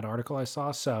in that article I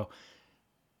saw. So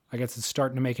I guess it's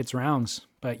starting to make its rounds.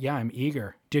 But yeah, I'm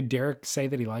eager. Did Derek say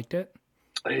that he liked it?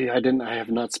 I didn't. I have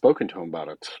not spoken to him about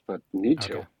it, but need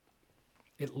Okay. to.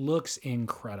 It looks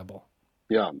incredible.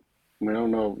 Yeah, we don't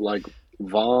know like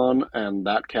Vaughn and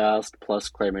that cast plus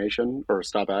claymation or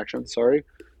stop action. Sorry,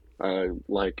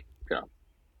 like yeah,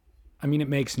 I mean, it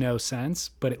makes no sense,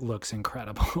 but it looks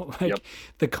incredible. yep. Like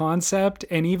the concept,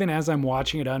 and even as I'm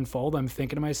watching it unfold, I'm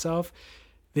thinking to myself,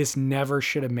 this never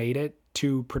should have made it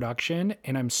to production.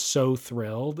 And I'm so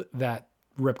thrilled that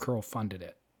Rip Curl funded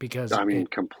it because I mean,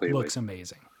 it completely looks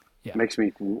amazing. Yeah, makes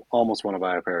me almost want to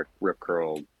buy a pair of Rip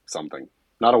Curl something,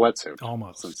 not a wetsuit,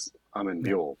 almost. since I'm in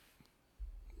Yeah, Buell.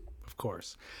 of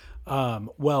course.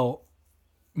 Well,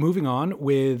 moving on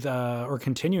with, or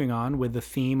continuing on with the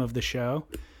theme of the show,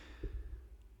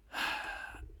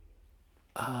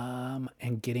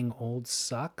 and getting old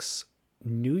sucks.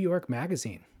 New York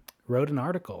Magazine wrote an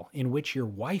article in which your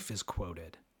wife is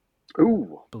quoted,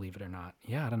 Ooh, believe it or not.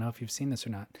 Yeah, I don't know if you've seen this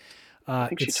or not. I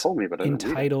think she It's told me, but I didn't read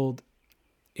it. entitled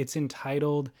it's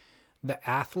entitled The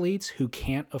Athletes Who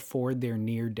Can't Afford Their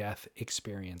Near Death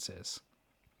Experiences.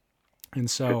 And Good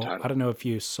so I title. don't know if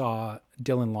you saw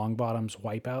Dylan Longbottom's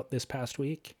wipeout this past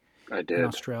week I in did.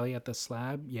 Australia at the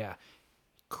slab. Yeah.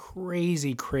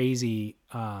 Crazy, crazy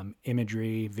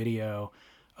imagery, video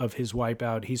of his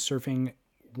wipeout. He's surfing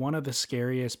one of the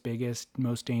scariest, biggest,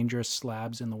 most dangerous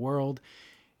slabs in the world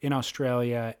in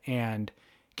Australia and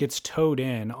gets towed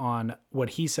in on what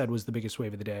he said was the biggest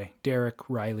wave of the day. Derek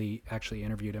Riley actually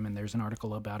interviewed him, and there's an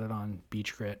article about it on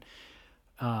Beach Grit.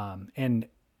 And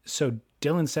so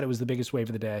Dylan said it was the biggest wave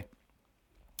of the day.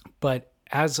 But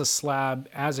as a slab,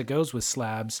 as it goes with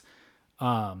slabs,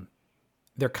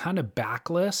 they're kind of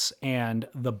backless and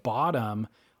the bottom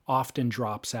often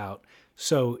drops out.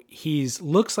 So he's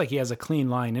looks like he has a clean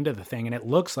line into the thing and it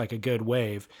looks like a good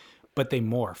wave, but they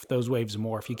morph. Those waves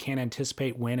morph. You can't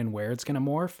anticipate when and where it's going to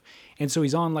morph. And so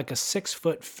he's on like a 6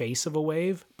 foot face of a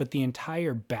wave, but the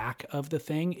entire back of the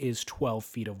thing is 12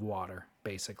 feet of water,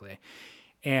 basically.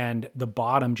 And the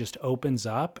bottom just opens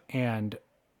up and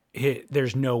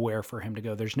there's nowhere for him to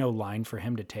go. There's no line for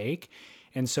him to take.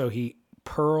 And so he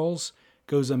pearls,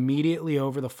 goes immediately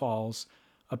over the falls,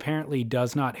 apparently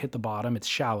does not hit the bottom. It's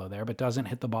shallow there, but doesn't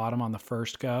hit the bottom on the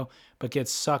first go, but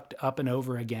gets sucked up and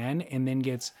over again and then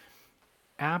gets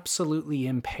absolutely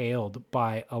impaled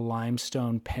by a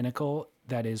limestone pinnacle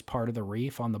that is part of the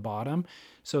reef on the bottom.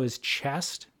 So his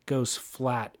chest goes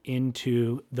flat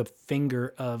into the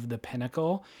finger of the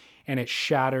pinnacle and it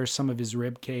shatters some of his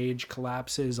rib cage,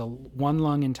 collapses one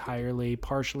lung entirely,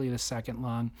 partially the second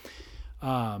lung.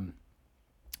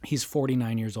 He's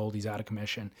 49 years old. He's out of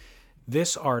commission.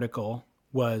 This article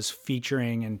was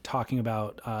featuring and talking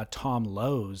about Tom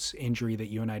Lowe's injury that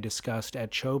you and I discussed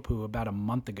at Chopu about a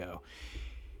month ago.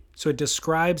 So it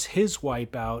describes his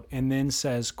wipeout and then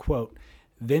says, quote,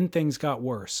 then things got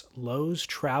worse. Lowe's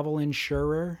travel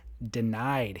insurer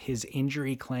denied his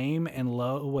injury claim and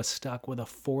Lowe was stuck with a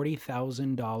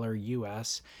 $40,000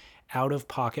 US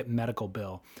out-of-pocket medical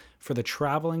bill. For the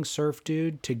traveling surf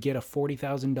dude to get a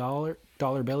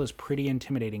 $40,000 bill is pretty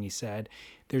intimidating, he said.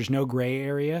 There's no gray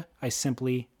area. I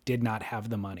simply did not have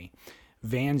the money.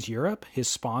 Vans Europe, his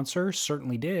sponsor,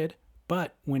 certainly did,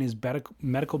 but when his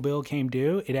medical bill came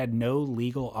due, it had no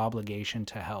legal obligation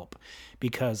to help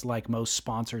because, like most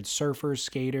sponsored surfers,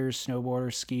 skaters,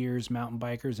 snowboarders, skiers, mountain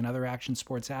bikers, and other action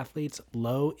sports athletes,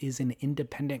 Lowe is an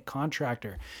independent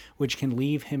contractor, which can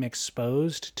leave him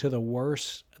exposed to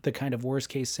the kind of worst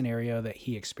case scenario that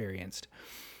he experienced.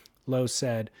 Lowe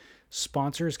said,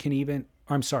 sponsors can even,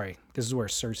 I'm sorry, this is where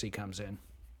Cersei comes in.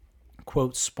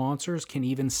 Quote, sponsors can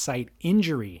even cite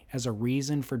injury as a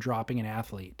reason for dropping an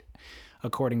athlete.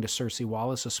 According to Cersei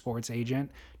Wallace, a sports agent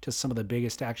to some of the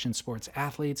biggest action sports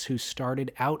athletes who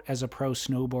started out as a pro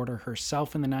snowboarder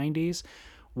herself in the 90s,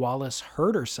 Wallace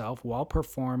hurt herself while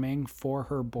performing for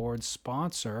her board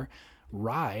sponsor,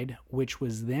 Ride, which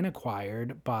was then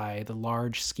acquired by the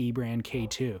large ski brand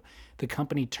K2. The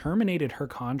company terminated her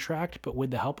contract, but with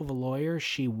the help of a lawyer,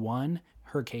 she won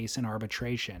her case in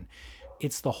arbitration.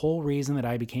 It's the whole reason that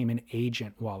I became an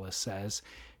agent, Wallace says.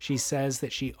 She says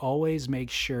that she always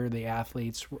makes sure the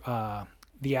athletes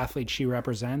she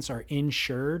represents are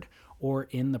insured or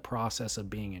in the process of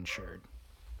being insured.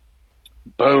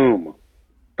 Boom.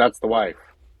 That's the wife.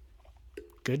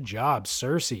 Good job,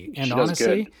 Cersei. And She does good.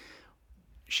 honestly,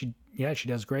 she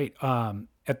does great.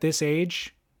 At this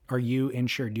age, are you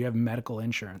insured? Do you have medical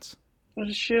insurance?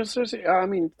 I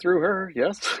mean, through her,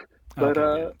 yes. But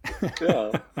Okay,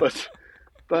 good. yeah.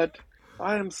 But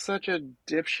I am such a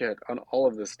dipshit on all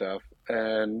of this stuff.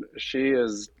 and she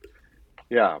is,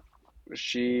 yeah,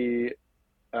 she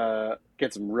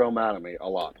gets real mad at me a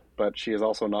lot, but she is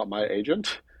also not my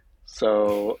agent.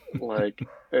 So, like,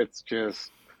 it's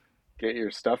just get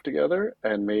your stuff together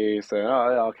and me say, oh,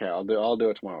 yeah, okay, I'll do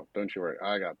it tomorrow. Don't you worry.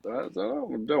 I got that. So,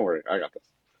 don't worry. I got this.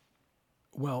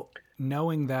 Well,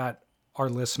 knowing that our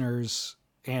listeners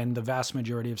and the vast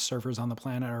majority of surfers on the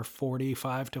planet are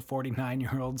 45 to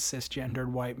 49-year-old cisgendered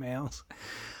white males,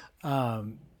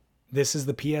 this is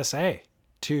the PSA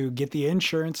to get the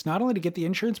insurance, not only to get the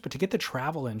insurance, but to get the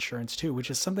travel insurance too, which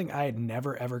is something I had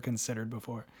never ever considered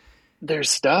before.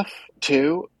 There's stuff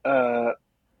too.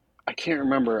 I can't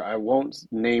remember. I won't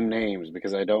name names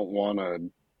because I don't want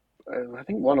to. I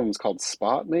think one of them is called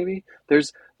Spot, maybe.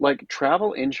 There's like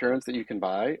travel insurance that you can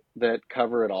buy that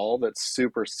cover it all that's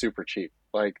super, super cheap.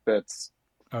 Like that's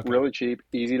Okay. really cheap,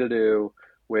 easy to do,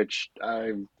 which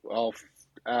I'll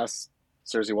ask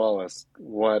Cersei Wallace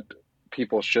what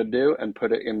people should do and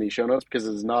put it in the show notes because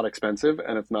it's not expensive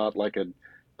and it's not like a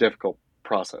difficult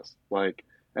process. Like,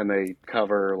 and they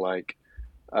cover like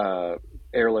uh,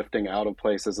 airlifting out of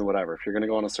places and whatever. If you're going to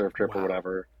go on a surf trip or Wow.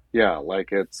 whatever, yeah,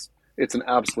 like it's an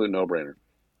absolute no brainer.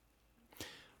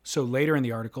 So later in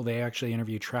the article, they actually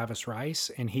interview Travis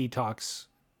Rice, and he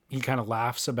kind of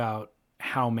laughs about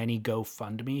how many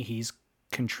GoFundMe he's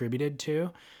contributed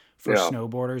to for Yeah,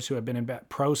 snowboarders who have been in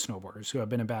pro snowboarders who have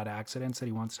been in bad accidents that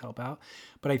he wants to help out.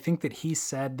 But I think that he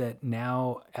said that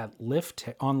now at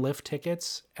on lift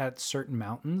tickets at certain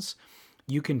mountains,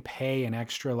 you can pay an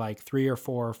extra like $3 or $4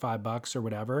 or $5 or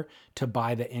whatever to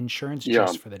buy the insurance yeah.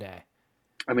 just for the day.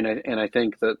 I mean, and I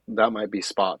think that that might be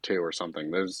Spot too or something.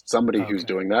 There's somebody who's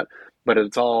Okay. doing that, but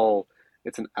it's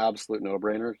an absolute no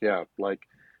brainer. Yeah, like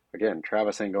again,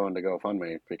 Travis ain't going to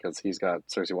GoFundMe because he's got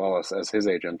Cersei Wallace as his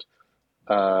agent.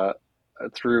 Uh,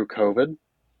 Through COVID,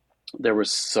 there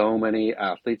was so many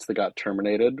athletes that got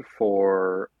terminated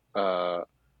for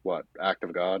what act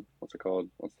of God? What's it called?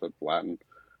 What's the Latin?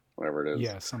 Whatever it is.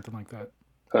 Yeah, something like that.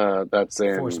 That's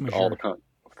Force in all the majeure.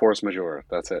 Force Majeure.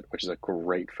 That's it. Which is a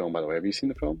great film, by the way. Have you seen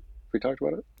the film? We talked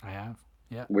about it. I have.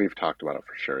 Yeah. We've talked about it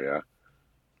for sure. Yeah,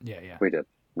 Yeah, yeah. we did.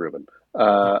 Ruben.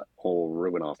 Yeah. Old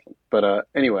Ruben Ostlund. But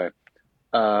anyway,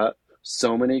 uh,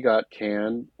 so many got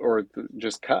canned or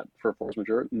just cut for force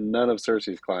majeure. None of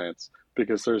Cersei's clients,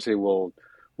 because Cersei will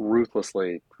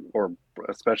ruthlessly, or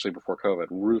especially before COVID,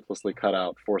 ruthlessly cut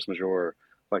out force majeure.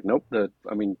 Like, nope.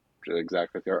 I mean,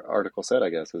 exactly what the article said. I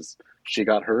guess is she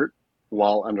got hurt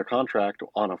while under contract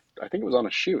on a. I think it was on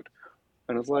a shoot,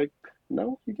 and it's like,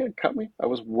 no, you can't cut me. I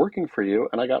was working for you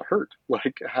and I got hurt.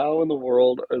 Like, how in the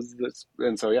world is this?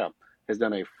 And so, yeah, has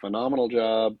done a phenomenal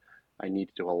job. I need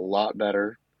to do a lot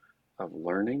better of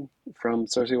learning from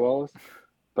Cersei Wallace,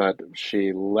 but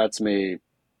she lets me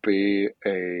be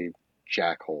a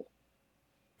jackhole.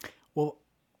 Well,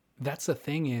 that's the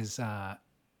thing is, I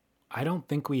don't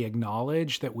think we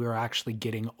acknowledge that we're actually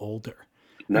getting older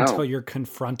until No, you're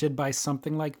confronted by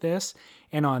something like this.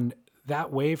 And on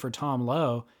that way for Tom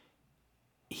Lowe,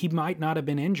 he might not have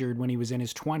been injured when he was in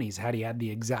his 20s had he had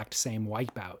the exact same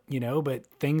wipeout, but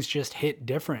things just hit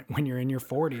different when you're in your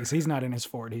 40s. He's not in his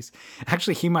 40s.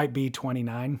 Actually, he might be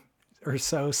 29 or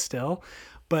so still,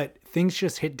 but things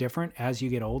just hit different as you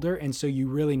get older. And so you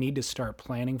really need to start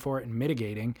planning for it and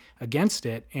mitigating against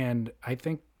it. And I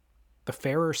think the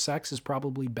fairer sex is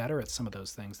probably better at some of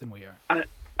those things than we are. I,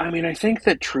 I mean, I think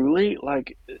that truly,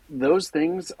 like, those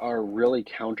things are really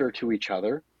counter to each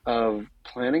other. Of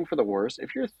planning for the worst.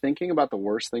 If you're thinking about the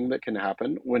worst thing that can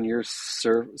happen when you're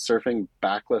surfing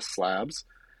backless slabs,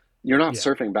 you're not Yeah.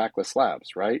 surfing backless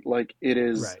slabs, right? Like it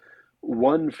is Right.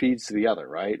 one feeds to the other,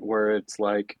 right? Where it's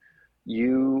like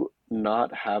you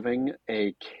not having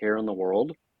a care in the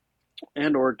world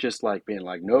and or just like being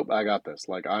like, nope, I got this.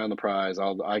 Like eye on the prize,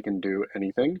 I can do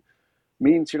anything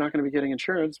means you're not going to be getting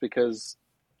insurance because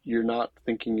you're not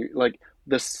thinking like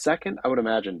the second I would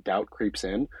imagine doubt creeps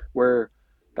in where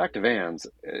back to Vans,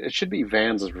 it should be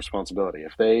Vans' responsibility.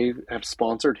 If they have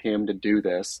sponsored him to do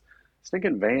this, I was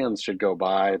thinking Vans should go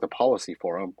buy the policy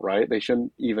for him, right? They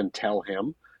shouldn't even tell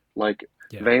him. Like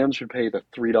Yeah. Vans should pay the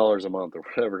 $3 a month or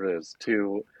whatever it is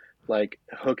to like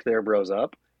hook their bros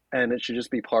up. And it should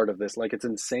just be part of this. Like it's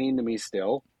insane to me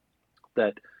still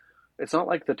that it's not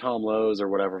like the Tom Lowe's or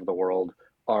whatever of the world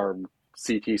are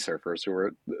CT surfers who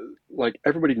are like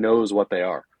everybody knows what they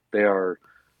are. They are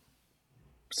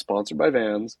sponsored by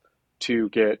Vans to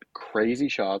get crazy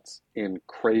shots in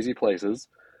crazy places,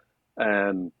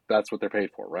 and that's what they're paid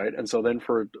for, right? And so then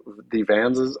for the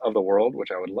Vanses of the world,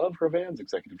 which I would love for a Vans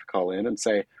executive to call in and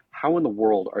say, how in the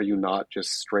world are you not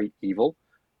just straight evil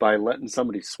by letting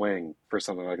somebody swing for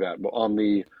something like that? But on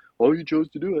the, well, you chose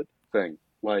to do it thing.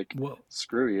 Like, Well,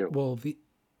 screw you. well,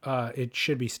 it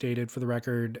should be stated for the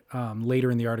record.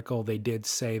 Later in the article, they did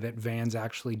say that Vans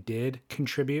actually did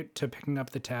contribute to picking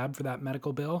up the tab for that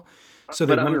medical bill, so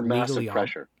they But under weren't massive legally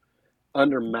pressure.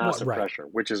 Under what massive right. pressure,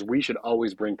 which is we should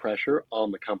always bring pressure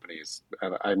on the companies.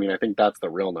 And I mean, I think that's the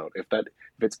real note. If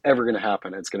it's ever going to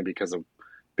happen, it's going to be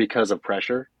because of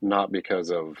pressure, not because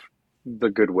of the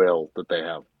goodwill that they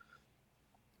have.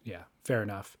 Yeah, fair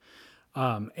enough.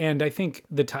 And I think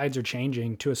the tides are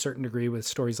changing to a certain degree with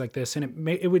stories like this, and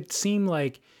it would seem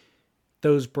like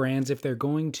those brands, if they're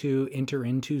going to enter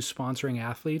into sponsoring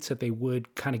athletes, that they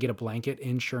would kind of get a blanket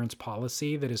insurance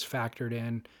policy that is factored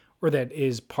in or that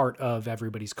is part of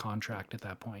everybody's contract at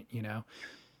that point, you know?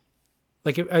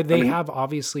 Like I they mean, have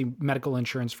obviously medical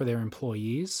insurance for their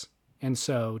employees. And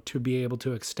so to be able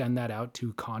to extend that out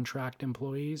to contract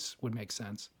employees would make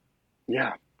sense.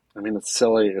 yeah. I mean, it's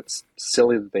silly. It's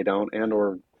silly that they don't, and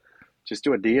or just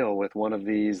do a deal with one of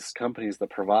these companies that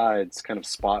provides kind of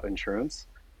spot insurance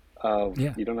of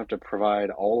Yeah. you don't have to provide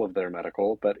all of their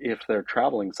medical, but if they're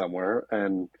traveling somewhere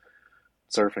and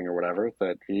surfing or whatever,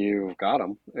 that you've got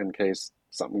them in case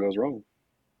something goes wrong.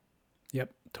 Yep.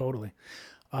 Totally.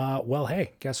 Well,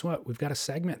 hey, guess what? We've got a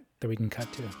segment that we can cut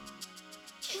to.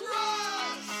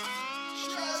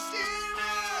 Trust in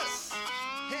us.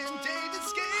 And David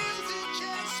Scales and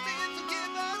Chad Smith will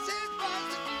give us advice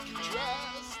that we can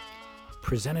trust.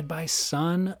 Presented by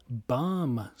Sun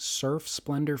Bum. Surf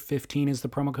Splendor 15 is the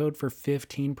promo code for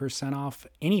 15% off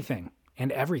anything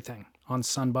and everything on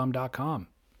sunbum.com.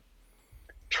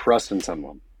 Trust in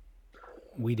someone.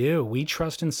 We do. We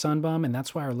trust in Sunbum, and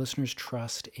that's why our listeners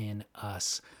trust in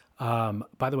us.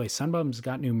 By the way, Sunbum's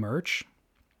got new merch,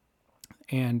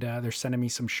 and they're sending me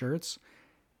some shirts.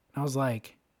 I was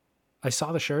like, I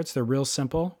saw the shirts. They're real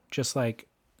simple, just like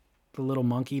the little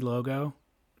monkey logo,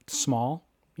 small,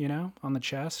 you know, on the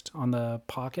chest, on the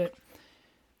pocket.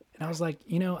 And I was like,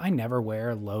 you know, I never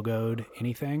wear logoed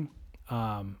anything.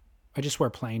 I just wear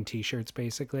plain t-shirts,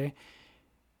 basically.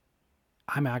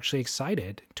 I'm actually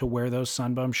excited to wear those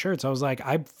Sunbum shirts. I was like,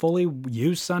 I fully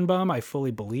use Sunbum. I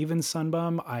fully believe in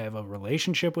Sunbum. I have a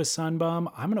relationship with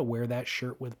Sunbum. I'm going to wear that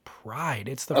shirt with pride.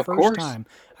 It's the Of first course. time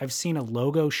I've seen a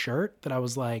logo shirt that I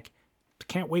was like,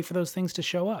 can't wait for those things to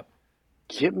show up.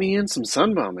 Get me in some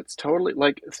Sunbum. It's totally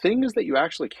like things that you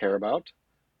actually care about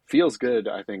feels good,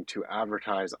 I think, to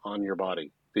advertise on your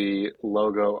body. The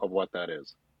logo of what that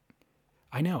is.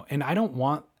 I know. And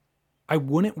I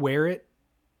wouldn't wear it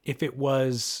if it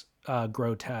was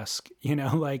grotesque, you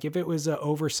know, like if it was an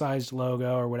oversized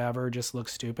logo or whatever, just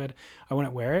looks stupid, I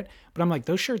wouldn't wear it. But I'm like,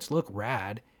 those shirts look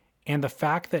rad. And the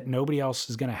fact that nobody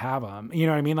else is going to have them, you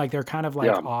know what I mean? Like they're kind of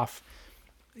like Yeah. off.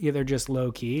 Yeah, they're just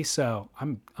low key. So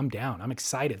I'm down. I'm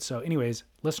excited. So anyways,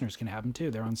 listeners can have them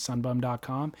too. They're on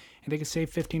sunbum.com and they can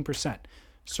save 15%.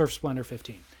 Surf Splendor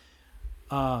 15.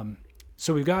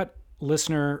 So we've got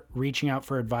listener reaching out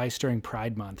for advice during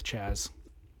Pride Month, Chaz.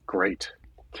 Great.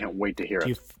 Can't wait to hear Do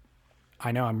you it.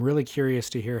 I know. I'm really curious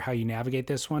to hear how you navigate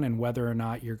this one and whether or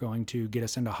not you're going to get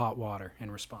us into hot water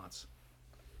in response.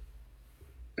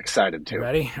 Excited You too.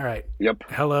 ready? All right. Yep.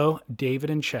 Hello, David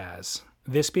and Chaz.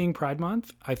 This being Pride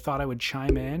Month, I thought I would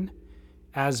chime in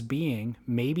as being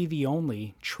maybe the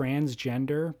only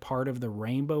transgender part of the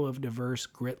rainbow of diverse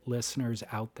grit listeners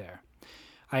out there.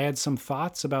 I had some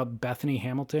thoughts about Bethany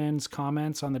Hamilton's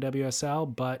comments on the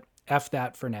WSL, but F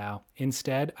that for now.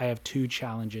 Instead, I have two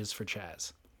challenges for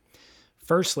Chaz.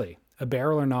 Firstly, a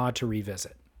barrel or not to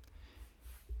revisit.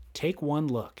 Take one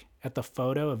look at the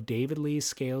photo of David Lee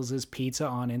Scales' pizza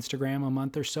on Instagram a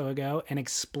month or so ago and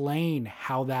explain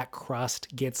how that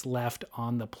crust gets left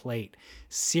on the plate.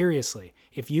 Seriously,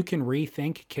 if you can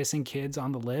rethink kissing kids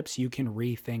on the lips, you can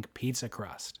rethink pizza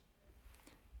crust.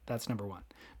 That's number one.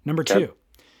 Number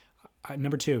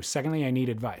two, secondly, I need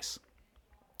advice.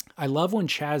 I love when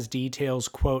Chaz details,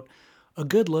 quote, a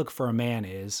good look for a man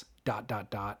is ...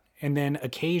 And then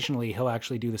occasionally he'll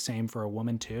actually do the same for a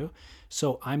woman too.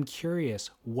 So I'm curious,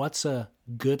 what's a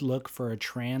good look for a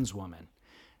trans woman?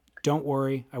 Don't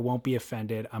worry, I won't be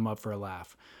offended. I'm up for a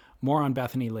laugh. More on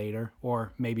Bethany later,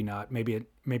 or maybe not. Maybe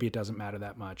it doesn't matter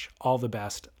that much. All the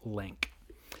best, Link.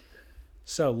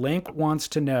 So Link wants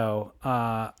to know,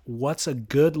 what's a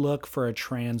good look for a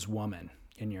trans woman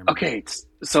in your mind? Okay,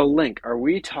 so Link, are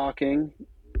we talking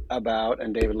about,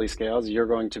 and David Lee Scales, you're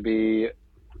going to be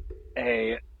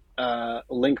a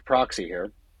Link proxy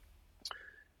here.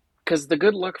 Because the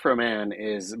good look for a man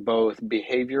is both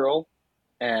behavioral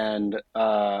and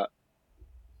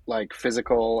like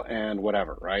physical and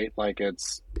whatever, right? Like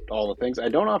it's all the things. I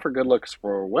don't offer good looks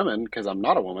for women because I'm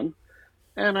not a woman,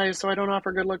 and I don't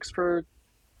offer good looks for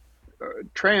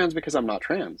trans because I'm not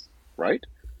trans, right?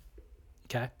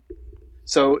 Okay.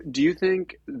 So do you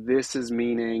think this is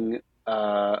meaning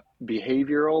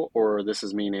behavioral, or this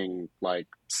is meaning like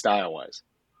style wise?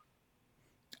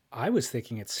 I was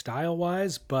thinking it's style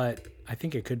wise, but I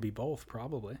think it could be both,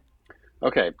 probably.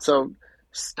 Okay, so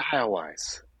style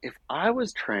wise, if I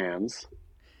was trans,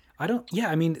 I don't, yeah,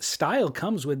 I mean, style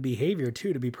comes with behavior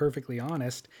too, to be perfectly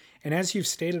honest. And as you've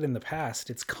stated in the past,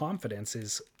 it's confidence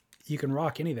is, you can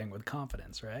rock anything with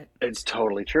confidence, right? it's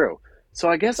totally true. So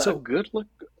I guess a So, good look,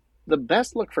 the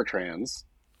best look for trans,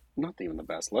 not even the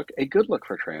best look, a good look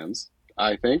for trans,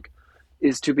 I think,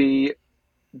 is to be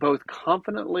both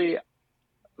confidently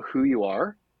who you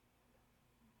are,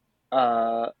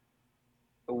 uh,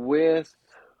 with,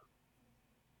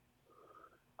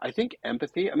 I think,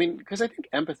 empathy. I mean, because I think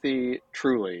empathy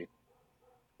truly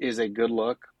is a good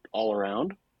look all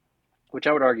around, which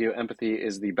I would argue empathy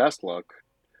is the best look,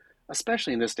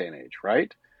 especially in this day and age,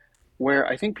 right? Where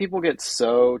I think people get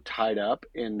so tied up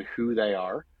in who they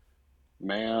are,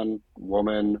 man,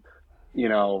 woman, you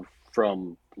know,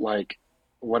 from like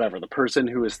whatever, the person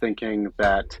who is thinking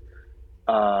that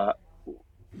uh,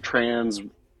 trans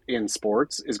in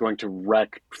sports is going to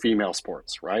wreck female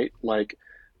sports, right? Like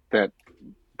that,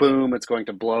 boom, it's going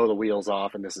to blow the wheels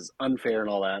off, and this is unfair and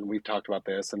all that. And we've talked about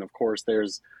this, and of course,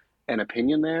 there's an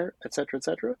opinion there, et cetera, et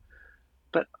cetera.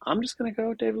 But I'm just going to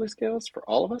go David Lee Scales for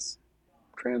all of us,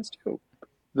 trans too.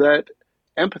 That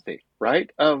empathy, right?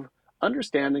 Of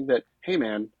understanding that, hey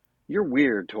man, you're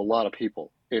weird to a lot of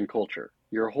people in culture.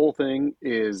 Your whole thing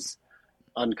is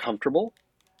uncomfortable.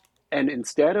 And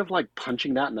instead of like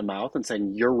punching that in the mouth and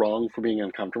saying you're wrong for being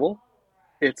uncomfortable,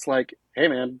 it's like, hey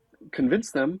man,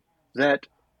 convince them that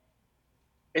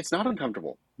it's not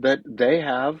uncomfortable. That they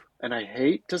have, and I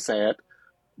hate to say it,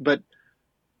 but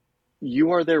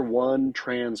you are their one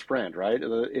trans friend, right?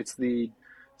 It's the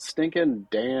stinking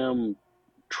damn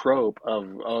trope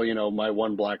of, oh, you know, my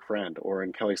one black friend, or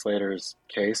in Kelly Slater's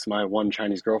case, my one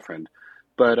Chinese girlfriend.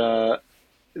 But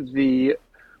the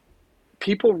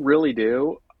people really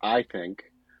do, I think,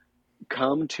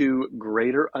 come to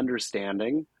greater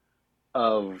understanding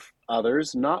of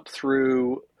others, not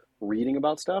through reading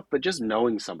about stuff, but just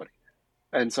knowing somebody.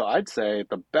 And so I'd say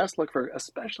the best look for,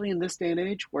 especially in this day and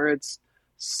age where it's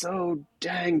so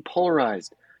dang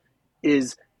polarized,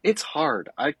 is it's hard.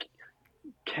 I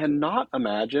cannot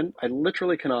imagine, I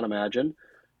literally cannot imagine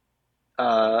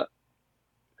uh,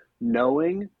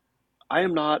 knowing I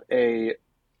am not a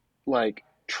like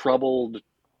troubled,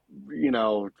 you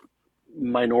know,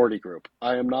 minority group.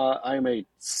 I am not, I am a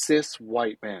cis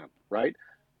white man, right?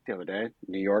 The other day,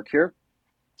 New York here,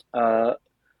 uh,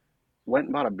 went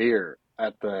and bought a beer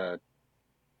at the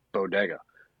bodega.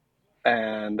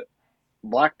 And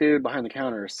black dude behind the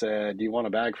counter said, "Do you want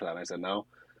a bag for that?" And I said, "No."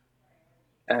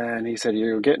 And he said,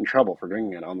 "You get in trouble for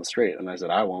drinking it on the street." And I said,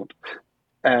 "I won't."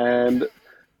 And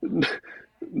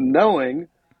knowing,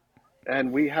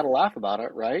 and we had a laugh about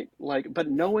it, right? Like, but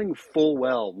knowing full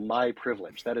well my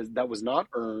privilege, that was not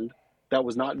earned, that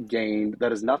was not gained,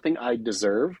 that is nothing I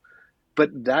deserve,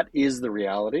 but that is the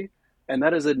reality. And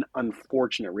that is an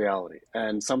unfortunate reality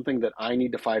and something that I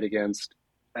need to fight against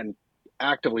and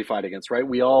actively fight against, right?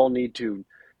 We all need to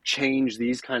change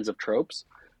these kinds of tropes.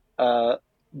 Uh,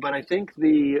 but I think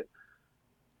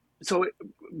so,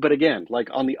 but again, like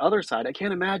on the other side, I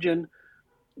can't imagine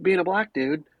being a black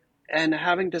dude and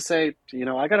having to say, you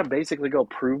know, I got to basically go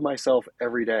prove myself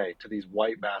every day to these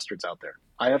white bastards out there.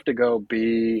 I have to go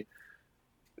be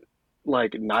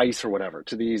like nice or whatever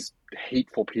to these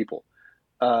hateful people.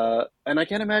 And I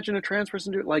can't imagine a trans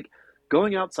person doing like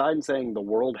going outside and saying the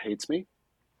world hates me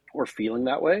or feeling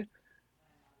that way,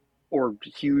 or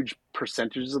huge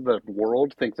percentages of the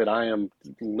world think that I am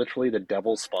literally the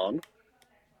devil's spawn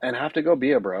and have to go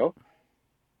be a bro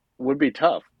would be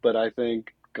tough. But I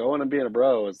think going and being a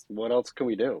bro is what else can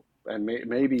we do? And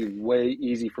maybe way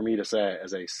easy for me to say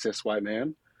as a cis white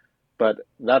man, but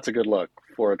that's a good look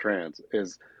for a trans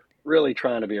is really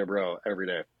trying to be a bro every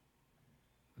day.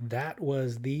 that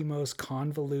was the most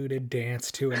convoluted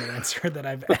dance to an answer that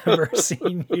I've ever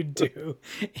seen you do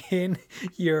in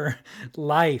your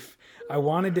life. I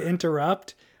wanted to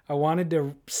interrupt. I wanted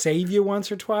to save you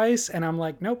once or twice, and I'm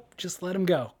like, nope, just let him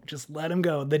go. Just let him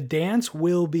go. The dance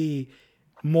will be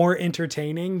more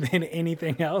entertaining than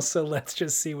anything else, so let's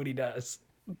just see what he does.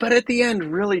 But at the end,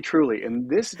 really, truly, in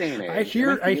this day and I age, and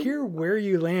hear I hear where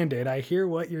you landed. I hear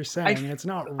what you're I, saying. It's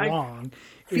not I wrong.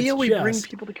 It's feel we bring just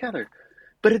people together.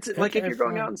 But it's like if okay, you're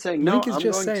going out fine. and saying, no, Link is I'm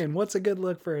just going to, saying, what's a good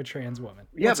look for a trans woman?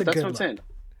 yeah, What's a but that's what good I'm look? saying.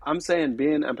 I'm saying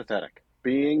being empathetic,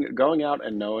 being going out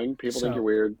and knowing people think you're So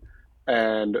weird,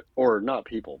 and or not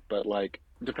people, but like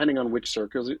depending on which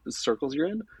circles you're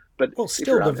in. But Well, if still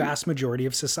you're the out in, vast majority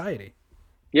of society.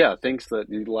 yeah, thinks that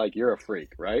you like you're a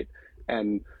freak, right?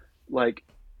 And like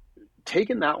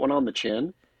taking that one on the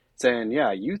chin, saying,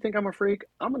 "Yeah, you think I'm a freak?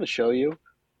 I'm going to show you.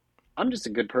 I'm just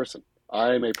a good person.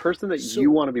 I'm a person that you So,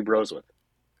 want to be bros with."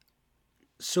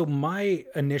 so my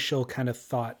initial kind of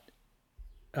thought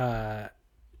uh,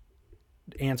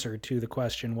 answer to the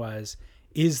question was,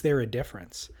 is there a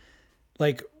difference?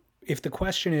 Like, if the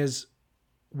question is,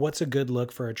 what's a good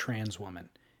look for a trans woman?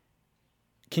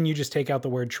 Can you just take out the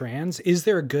word trans? Is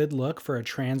there a good look for a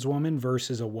trans woman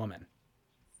versus a woman?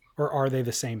 Or are they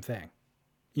the same thing?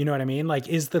 You know what I mean? Like,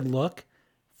 is the look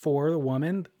for the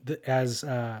woman as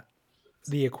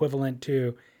the equivalent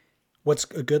to what's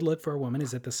a good look for a woman?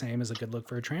 Is it the same as a good look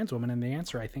for a trans woman? And the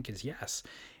answer, I think, is yes.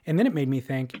 And then it made me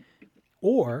think,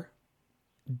 or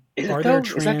Is it are there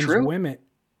though? Is that trans true? women?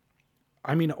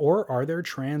 I mean, or are there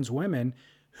trans women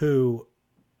who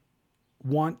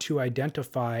want to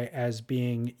identify as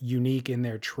being unique in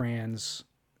their trans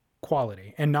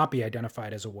quality and not be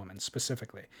identified as a woman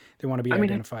specifically? They want to be I mean,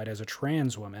 identified as a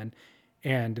trans woman,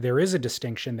 and there is a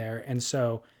distinction there. And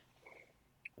so,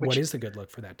 what which is the good look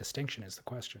for that distinction is the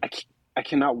question. I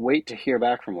cannot wait to hear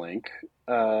back from Link.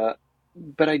 Uh,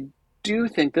 but I do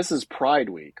think this is Pride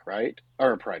Week, right?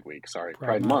 Or Pride Week, sorry, Pride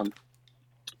Pride Month. Month.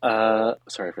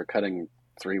 Sorry for cutting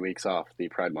 3 weeks off the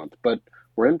Pride Month, but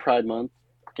we're in Pride Month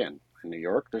again in New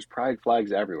York. There's Pride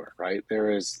flags everywhere, right?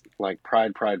 There is like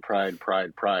Pride, Pride, Pride,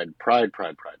 Pride, Pride, Pride,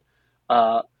 Pride, Pride.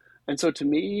 Uh, and so to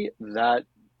me, that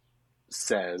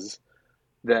says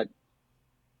that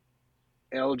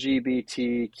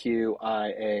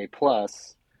LGBTQIA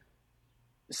plus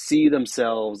see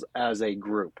themselves as a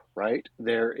group, right?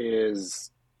 There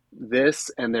is this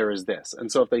and there is this.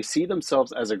 And so if they see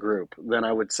themselves as a group, then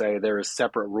I would say there is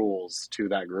separate rules to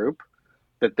that group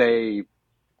that they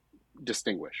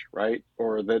distinguish, right?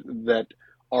 Or that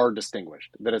are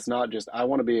distinguished. That it's not just I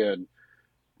want to be a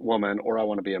woman or I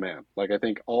want to be a man. Like I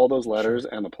think all those letters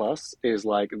Sure. and the plus is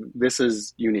like this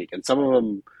is unique. And some of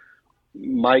them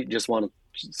might just want to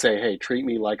say, "Hey, treat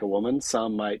me like a woman."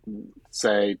 Some might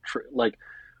say like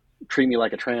treat me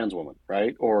like a trans woman,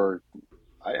 right? Or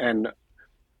and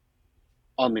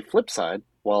on the flip side,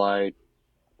 while I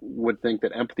would think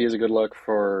that empathy is a good look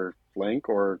for Link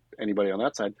or anybody on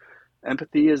that side,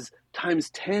 empathy is times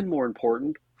 10 more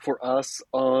important for us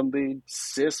on the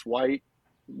cis white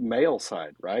male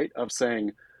side, right? Of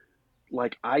saying,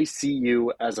 like, I see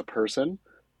you as a person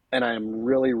and I am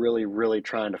really, really, really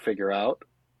trying to figure out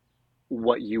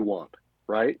what you want,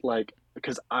 right? Like,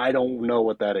 because I don't know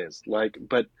what that is. Like,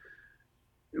 but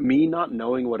me not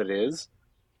knowing what it is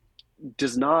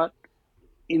does not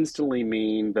instantly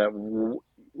mean that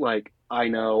like I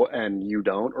know and you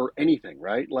don't or anything,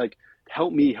 right? Like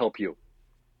help me help you.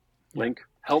 Yeah. Link,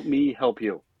 help me help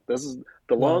you. This is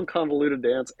the long Well, convoluted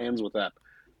dance ends with that.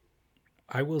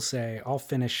 I will say, I'll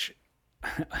finish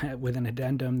with an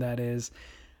addendum that is,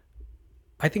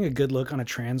 I think a good look on a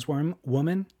trans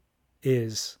woman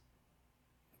is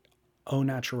au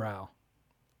natural.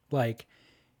 Like,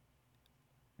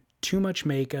 too much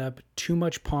makeup, too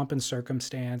much pomp and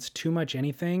circumstance, too much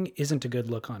anything isn't a good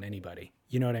look on anybody.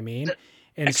 You know what I mean?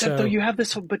 And Except though so, you have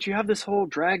this whole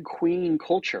drag queen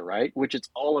culture, right? Which it's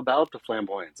all about the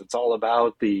flamboyance. It's all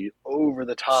about the over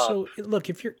the top. look,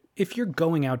 if you're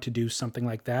going out to do something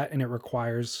like that and it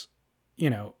requires,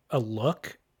 a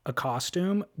look, a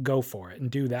costume, go for it and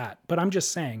do that. But I'm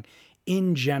just saying,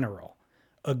 in general,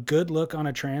 a good look on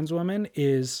a trans woman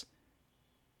is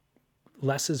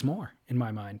less is more in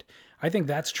my mind. I think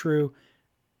that's true.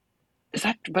 Is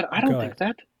that but I don't Go think ahead.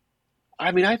 that.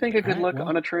 I mean, I think a All good right. look Well,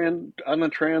 on a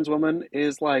trans woman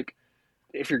is like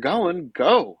if you're going,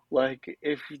 go. Like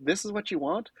if this is what you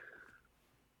want,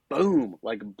 boom,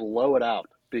 like blow it out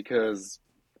because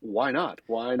why not?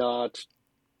 Why not?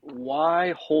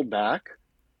 Why hold back?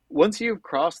 Once you've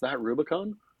crossed that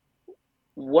Rubicon,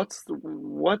 what's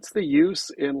the use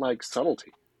in like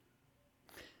subtlety?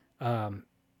 um,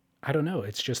 I don't know.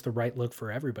 It's just the right look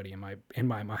for everybody in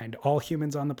my mind. All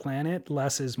humans on the planet,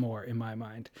 less is more in my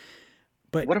mind.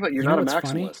 But What about you're you know not a what's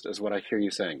funny? maximalist, is what I hear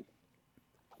you saying.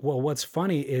 Well, what's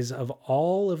funny is of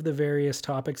all of the various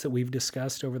topics that we've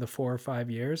discussed over the 4 or 5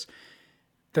 years,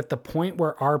 that the point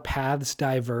where our paths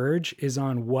diverge is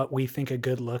on what we think a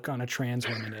good look on a trans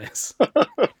woman is.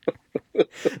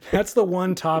 That's the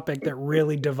one topic that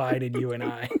really divided you and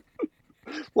I.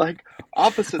 Like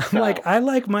opposite I'm like, style. I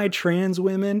like my trans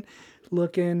women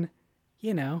looking,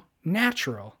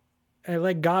 natural.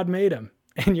 Like God made them.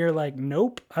 And you're like,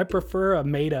 nope, I prefer a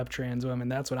made up trans woman.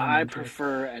 That's what I'm I into.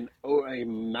 prefer a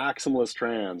maximalist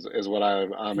trans is what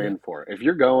I'm Yeah, in for. If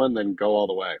you're going, then go all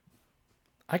the way.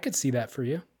 I could see that for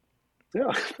you. Yeah,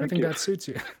 I thank think you. that suits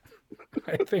you.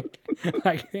 I think,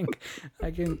 I think,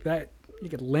 I think that you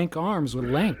could link arms with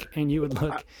Link, and you would I,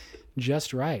 look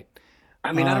just right.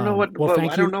 I mean, I don't know Well, I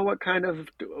thank don't you. know what kind of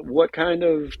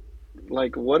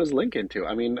like what is Link into?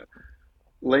 I mean,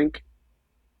 Link,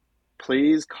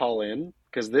 please call in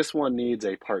because this one needs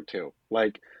a part two.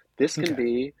 Like this can Okay.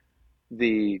 be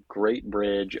the great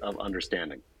bridge of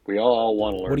understanding. We all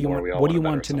want to What learn do you more. want? We all What do want to you better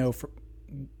want to ourselves. know?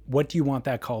 What do you want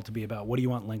that call to be about? What do you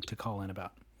want Link to call in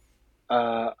about?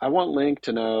 I want Link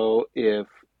to know if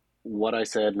what I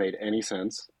said made any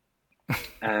sense,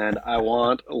 and I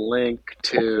want Link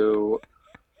to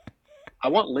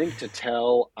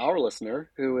tell our listener,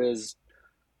 who is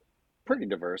pretty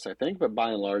diverse, I think, but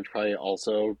by and large, probably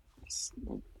also,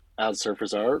 as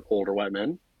surfers are, older white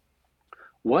men,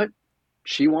 what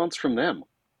she wants from them.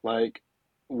 Like,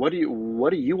 what do you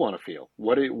want to feel?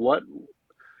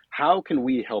 How can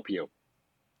we help you?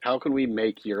 How can we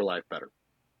make your life better?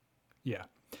 Yeah.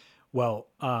 Well,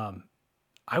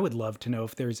 I would love to know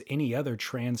if there's any other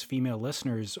trans female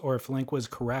listeners, or if Link was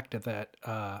correct that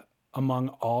among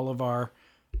all of our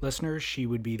listeners, she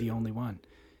would be the only one.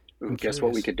 I'm Ooh, guess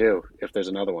what we curious. could do if there's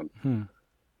another one? Hmm.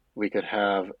 We could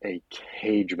have a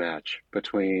cage match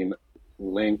between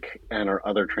Link and our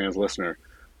other trans listener,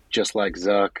 just like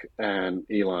Zuck and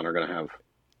Elon are going to have.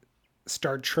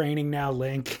 Start training now,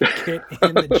 Link. Get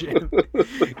in the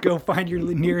gym. Go find your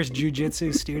nearest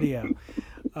jujitsu studio.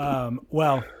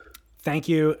 Well, thank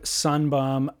you,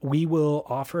 Sunbum. We will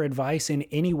offer advice in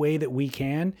any way that we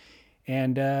can.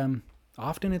 And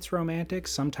often it's romantic,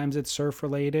 sometimes it's surf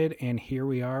related. And here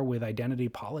we are with identity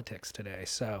politics today.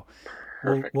 So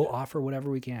we'll Perfect. offer whatever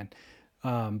we can.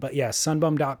 But yeah,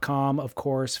 sunbum.com, of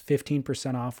course,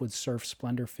 15% off with Surf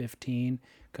Splendor 15.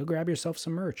 Go grab yourself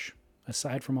some merch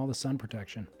aside from all the sun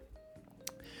protection.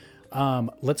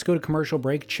 Let's go to commercial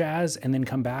break, Chaz, and then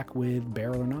come back with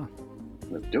Barrel or Not.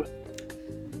 Let's do it.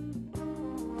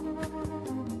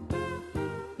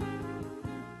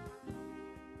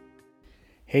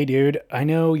 Hey, dude, I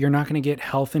know you're not going to get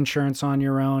health insurance on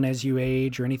your own as you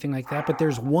age or anything like that, but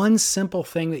there's one simple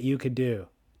thing that you could do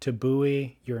to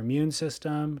buoy your immune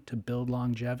system, to build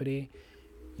longevity.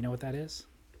 You know what that is?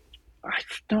 I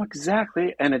know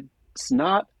exactly, and it's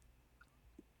not.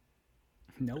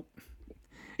 Nope.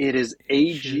 It is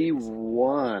It sure is.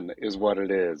 AG1 is what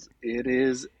it is. It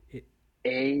is It,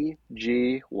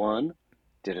 AG1.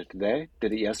 Did it today?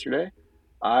 Did it yesterday?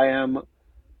 I am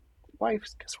wife.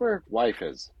 Guess where wife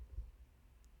is?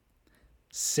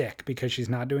 sick because she's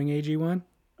not doing AG1?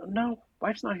 No,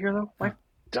 wife's not here though. Oh, Wife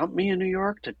dumped me in New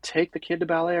York to take the kid to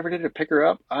ballet every day to pick her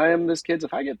up. I am this kid's.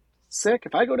 If I get sick,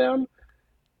 if I go down,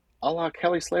 a la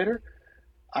Kelly Slater,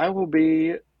 I will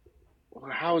be.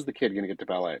 How is the kid going to get to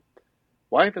ballet?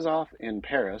 Wife is off in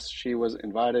Paris. She was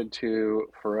invited to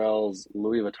Pharrell's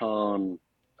Louis Vuitton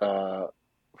uh,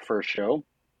 first show.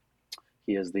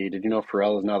 He is the. Did you know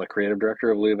Pharrell is now the creative director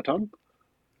of Louis Vuitton?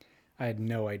 I had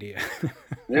no idea.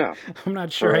 Yeah, I'm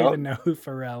not sure I even Pharrell. know who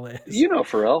Pharrell is, You know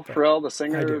Pharrell. but Pharrell, the I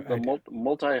singer, do. the I do.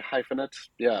 multi hyphenate.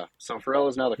 Yeah. So Pharrell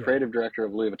is now the Yeah. creative director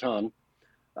of Louis Vuitton.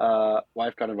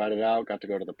 Wife got invited out, got to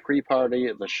go to the pre-party,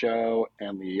 the show,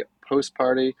 and the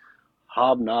post-party,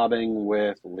 hobnobbing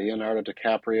with Leonardo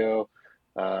DiCaprio.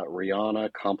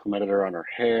 Rihanna complimented her on her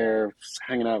hair,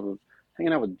 hanging out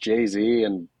with Jay-Z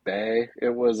and Bey.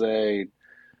 It was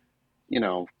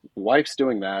wife's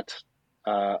doing that.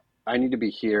 Uh, I need to be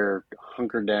here,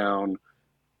 hunkered down,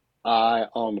 eye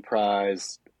on the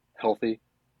prize, healthy.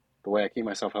 The way I keep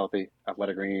myself healthy,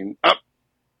 athletic green. Up.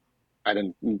 I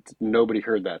didn't. Nobody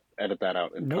heard that. Edit that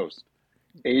out in Nope. post.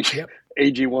 AG Yep.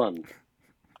 AG1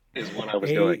 is what I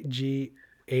was doing.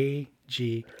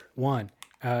 AG1.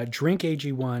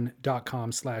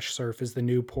 Drinkag1.com/surf is the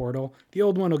new portal. The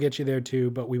old one will get you there too,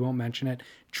 but we won't mention it.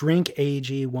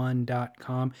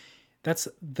 Drinkag1.com. That's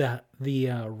the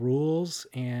rules,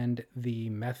 and the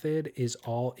method is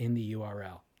all in the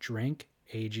URL.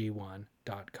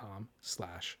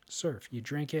 Drinkag1.com/surf. You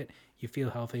drink it, you feel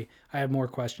healthy. I have more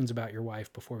questions about your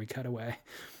wife before we cut away.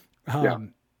 Yeah,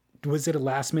 Was it a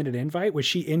last minute invite? Was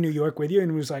she in New York with you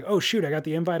and was like, "Oh shoot, I got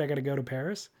the invite. I got to go to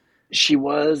Paris"? she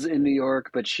was in New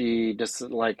York, but she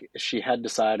had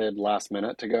decided last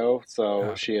minute to go, so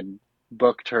Okay, she had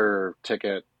booked her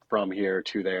ticket from here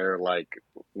to there like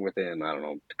within I don't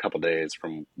know a couple days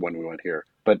from when we went here.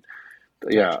 But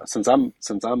yeah, gotcha.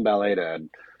 since I'm ballet dad,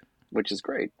 which is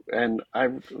great, and I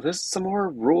there's some more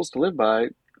rules to live by,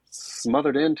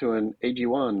 smothered into an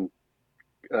AG1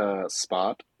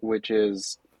 spot, which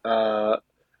is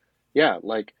yeah,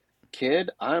 like kid,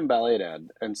 I'm ballet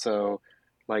dad, and so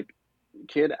like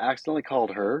kid accidentally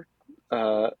called her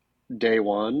uh day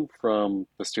one from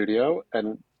the studio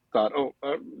and thought, oh,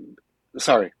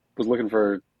 sorry, was looking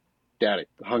for daddy.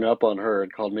 Hung up on her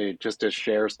and called me just to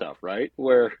share stuff, right?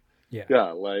 Where, Yeah.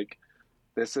 yeah, like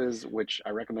this is, which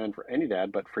I recommend for any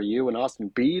dad, but for you and Austin,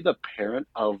 be the parent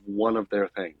of one of their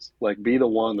things. Like be the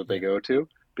one that they Yeah. go to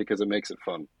because it makes it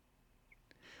fun.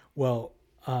 Well,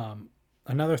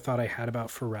 another thought I had about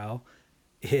Pharrell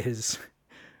is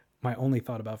my only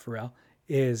thought about Pharrell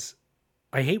is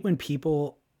I hate when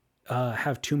people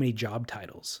have too many job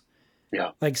titles.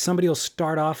 Yeah. Like somebody will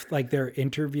start off like their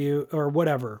interview or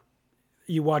whatever.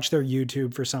 You watch their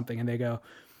YouTube for something and they go,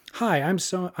 "Hi, I'm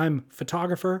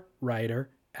photographer, writer,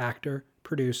 actor,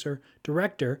 producer,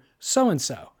 director, so and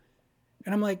so."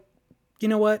 And I'm like, "You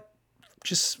know what?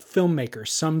 Just filmmaker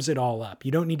sums it all up.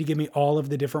 You don't need to give me all of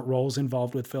the different roles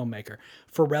involved with filmmaker."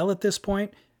 Pharrell at this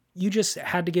point, you just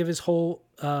had to give his whole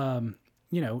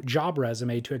job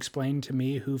resume to explain to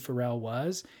me who Pharrell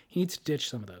was. He needs to ditch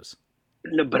some of those.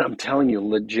 No, but I'm telling you,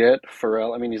 legit,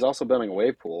 Pharrell. I mean, he's also building a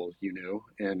wave pool,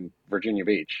 in Virginia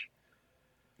Beach.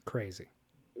 Crazy.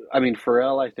 I mean,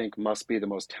 Pharrell, I think, must be the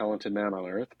most talented man on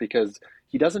earth because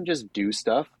he doesn't just do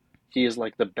stuff. He is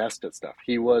like the best at stuff.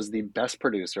 He was the best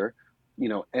producer,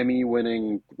 Emmy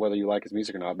winning, whether you like his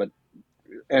music or not, but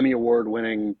Emmy award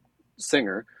winning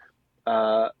singer,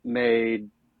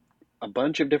 made a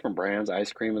bunch of different brands,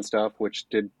 ice cream and stuff, which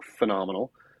did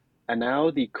phenomenal. And now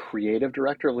the creative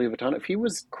director of Louis Vuitton, if he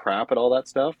was crap at all that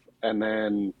stuff, and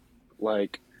then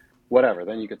like whatever,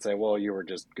 then you could say, well, you were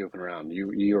just goofing around.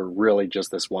 You're really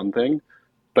just this one thing.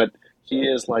 But he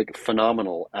is like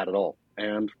phenomenal at it all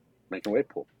and making a wave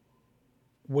pool.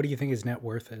 What do you think his net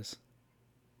worth is?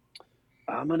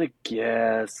 I'm gonna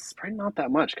guess probably not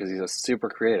that much because he's a super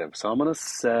creative. So I'm gonna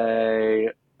say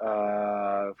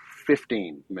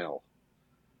 15 mil.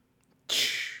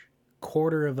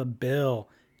 Quarter of a bill,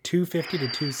 250 to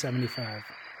 275.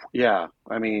 Yeah,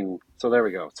 I mean, so there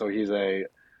we go. So he's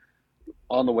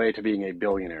on the way to being a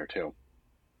billionaire too.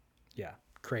 Yeah,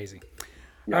 crazy.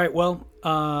 Yeah. All right, well,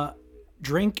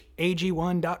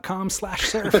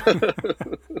 drinkag1.com/surf.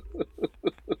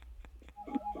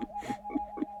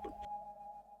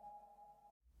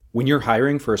 When you're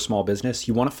hiring for a small business,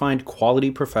 you want to find quality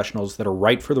professionals that are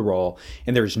right for the role,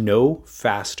 and there's no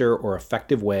faster or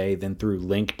effective way than through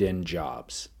LinkedIn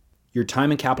Jobs. Your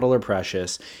time and capital are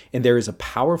precious, and there is a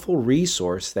powerful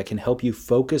resource that can help you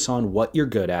focus on what you're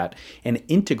good at and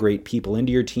integrate people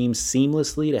into your team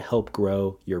seamlessly to help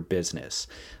grow your business.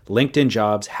 LinkedIn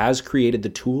Jobs has created the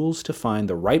tools to find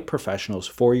the right professionals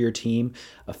for your team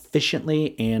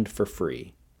efficiently and for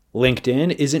free.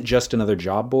 LinkedIn isn't just another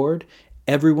job board.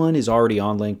 Everyone is already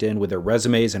on LinkedIn with their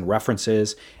resumes and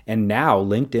references, and now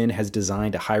LinkedIn has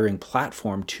designed a hiring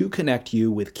platform to connect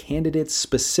you with candidates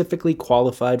specifically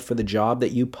qualified for the job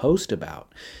that you post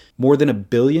about. More than 1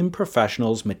 billion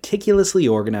professionals meticulously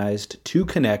organized to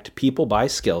connect people by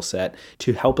skill set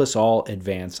to help us all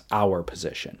advance our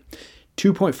position.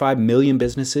 2.5 million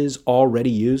businesses already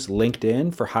use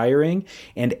LinkedIn for hiring,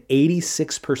 and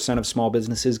 86% of small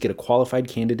businesses get a qualified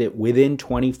candidate within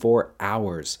 24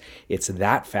 hours. It's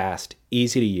that fast,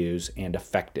 easy to use, and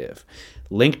effective.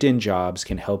 LinkedIn Jobs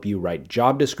can help you write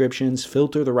job descriptions,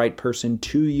 filter the right person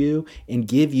to you, and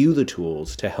give you the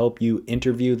tools to help you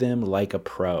interview them like a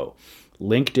pro.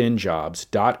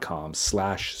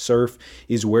 LinkedInjobs.com/surf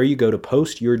is where you go to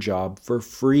post your job for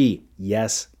free.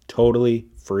 Yes, totally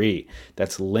free.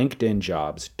 That's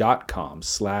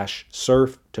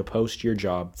linkedinjobs.com/surf to post your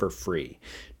job for free.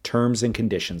 Terms and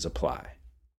conditions apply.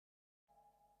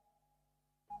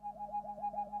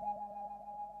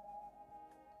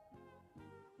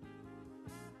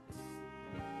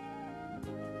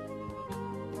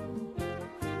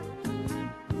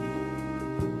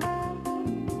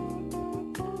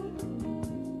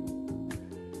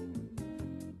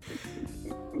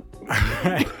 All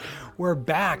right. We're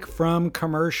back from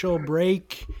commercial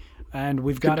break, and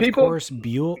we've got, of people- course,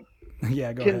 Buell.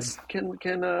 Yeah, go ahead. Can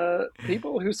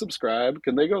people who subscribe,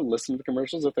 can they go listen to the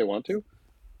commercials if they want to?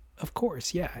 Of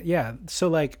course, yeah. So,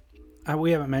 like, we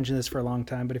haven't mentioned this for a long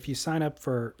time, but if you sign up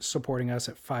for supporting us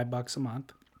at $5 a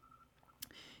month,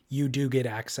 you do get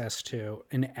access to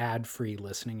an ad-free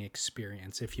listening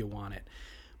experience if you want it.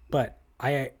 But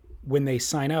when they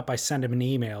sign up, I send them an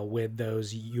email with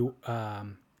those.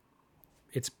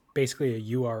 It's basically a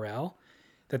URL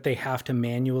that they have to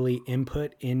manually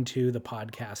input into the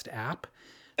podcast app.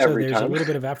 Every so there's time? a little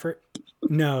bit of effort.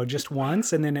 No, just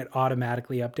once, and then it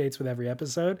automatically updates with every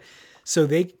episode. So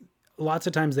lots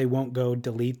of times they won't go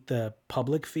delete the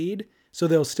public feed. So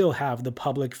they'll still have the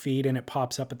public feed and it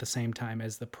pops up at the same time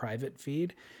as the private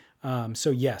feed.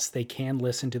 So yes, they can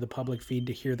listen to the public feed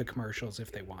to hear the commercials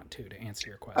if they want to answer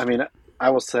your I question. mean, I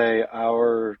will say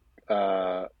our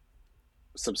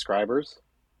subscribers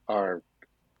are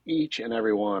each and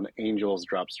every one angels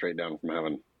dropped straight down from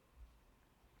heaven.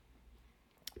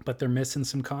 But they're missing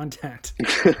some content.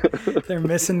 They're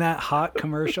missing that hot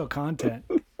commercial content.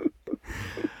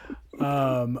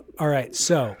 All right,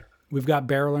 so we've got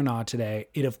Barrel or Not today.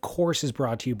 It, of course, is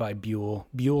brought to you by Buell,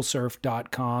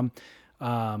 buellsurf.com.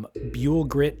 Buell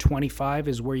Grit 25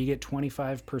 is where you get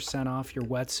 25% off your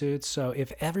wetsuits. So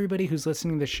if everybody who's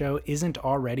listening to the show isn't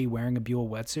already wearing a Buell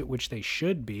wetsuit, which they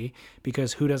should be,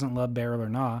 because who doesn't love Barrel or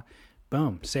Not,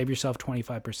 boom, save yourself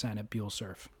 25% at Buell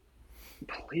Surf.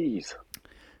 Please.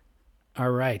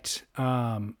 All right.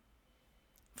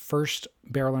 First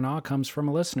Barrel or Not comes from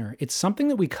a listener. It's something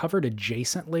that we covered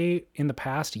adjacently in the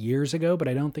past years ago, but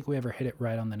I don't think we ever hit it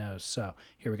right on the nose. So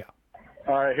here we go.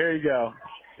 All right, here you go.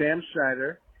 Sam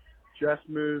Schneider just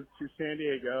moved to San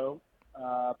Diego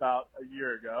about a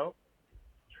year ago,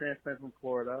 transplant from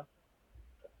Florida.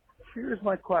 Here's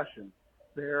my question.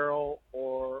 Barrel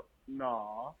or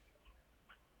Nah,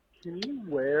 can you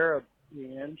wear a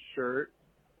band shirt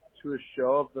to a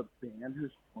show of the band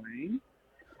who's playing?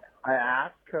 I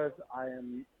ask because I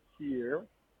am here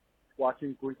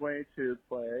watching Blink-182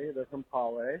 play. They're from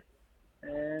Poway,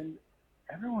 and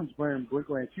everyone's wearing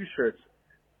Blink-182 shirts.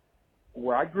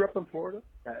 Where I grew up in Florida,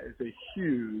 that is a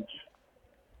huge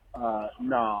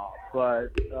nah. But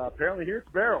apparently here it's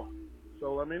Barrel.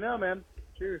 So let me know, man.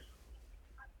 Cheers.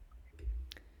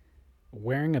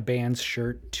 Wearing a band's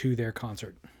shirt to their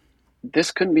concert.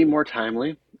 This couldn't be more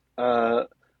timely.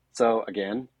 So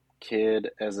again,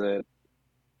 kid as a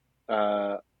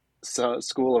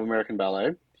School of American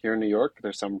Ballet here in New York,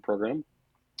 their summer program.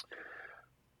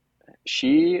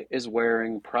 She is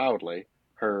wearing proudly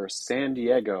her San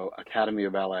Diego Academy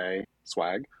of Ballet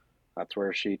swag. That's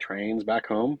where she trains back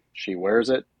home. She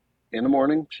wears it in the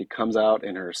morning. She comes out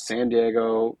in her San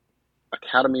Diego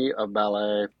Academy of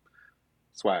Ballet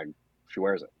swag. She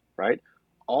wears it, right?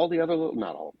 All the other little,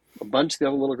 not all, a bunch of the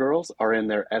other little girls are in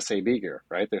their SAB gear,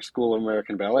 right? Their School of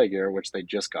American Ballet gear, which they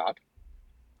just got.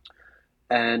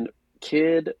 And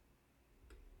kid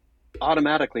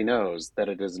automatically knows that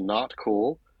it is not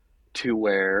cool to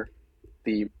wear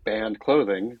the band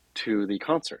clothing to the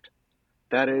concert.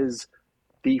 That is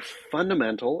the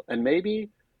fundamental, and maybe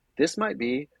this might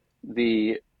be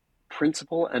the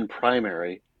principal and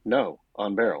primary no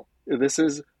on Barrel. This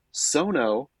is so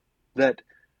no that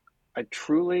I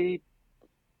truly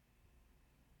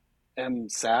am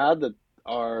sad that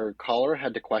our caller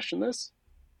had to question this,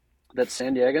 that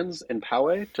San Diegans in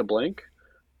Poway to Blink.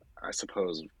 I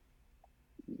suppose,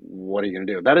 what are you going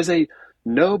to do? That is a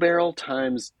no Barrel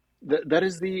times, that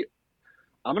is the,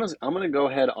 I'm gonna go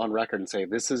ahead on record and say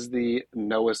this is the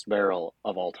knowest Barrel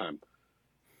of all time.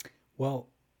 Well,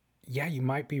 yeah, you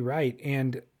might be right.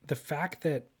 And the fact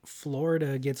that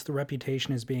Florida gets the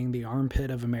reputation as being the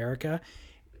armpit of America,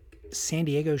 San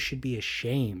Diego should be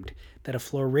ashamed that a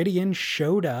Floridian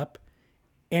showed up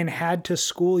and had to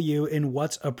school you in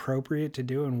what's appropriate to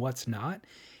do and what's not.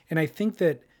 And I think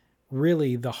that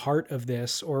really the heart of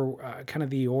this, or kind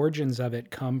of the origins of it,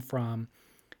 come from,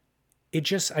 it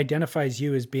just identifies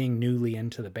you as being newly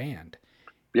into the band.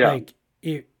 Yeah. Like,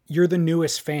 you're the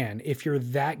newest fan. If you're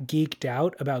that geeked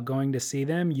out about going to see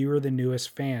them, you're the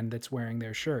newest fan that's wearing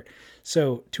their shirt.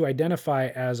 So to identify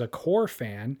as a core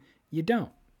fan, you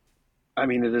don't. I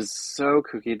mean, it is so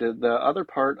kooky. The other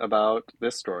part about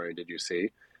this story, did you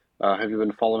see? Have you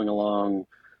been following along?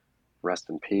 Rest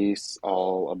in peace,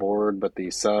 all aboard, but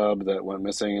the sub that went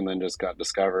missing and then just got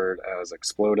discovered as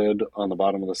exploded on the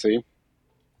bottom of the sea.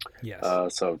 Yes.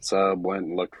 So sub went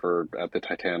and looked for at the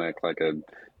Titanic, like a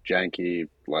janky,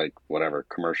 like whatever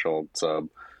commercial sub,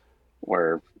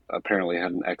 where apparently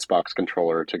had an Xbox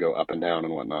controller to go up and down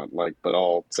and whatnot. Like, but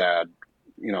all sad.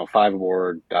 5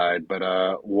 aboard died, but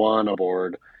 1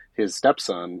 aboard, his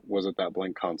stepson was at that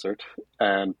Blink concert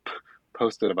and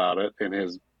posted about it in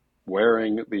his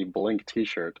wearing the Blink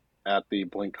t-shirt at the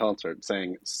Blink concert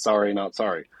saying, sorry, not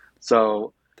sorry.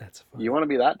 So That's fun. you want to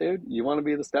be that dude? You want to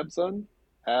be the stepson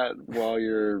while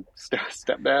your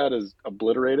stepdad is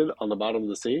obliterated on the bottom of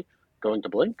the sea going to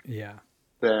Blink? Yeah.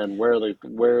 Then wear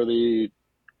the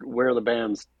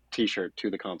band's t-shirt to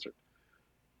the concert.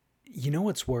 You know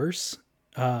what's worse?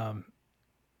 I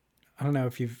don't know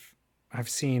if I've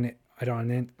seen it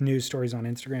on news stories on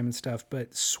Instagram and stuff,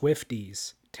 but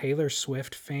Swifties, Taylor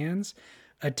Swift fans,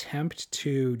 attempt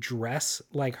to dress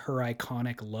like her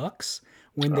iconic looks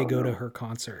when they go to her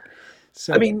concert.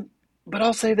 So I mean, But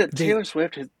I'll say that They, Taylor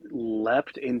Swift has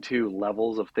leapt into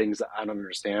levels of things that I don't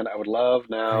understand. I would love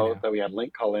I now know. that we had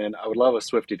Link call in. I would love a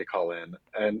Swiftie to call in,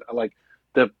 and like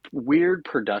the weird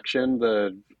production,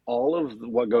 the all of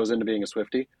what goes into being a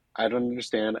Swiftie. I don't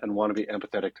understand and want to be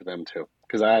empathetic to them too,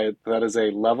 because I that is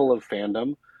a level of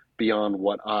fandom beyond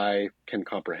what I can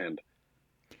comprehend.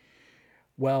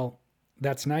 Well,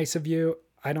 that's nice of you.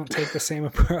 I don't take the same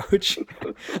approach.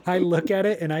 I look at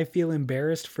it and I feel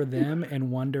embarrassed for them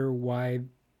and wonder why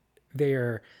they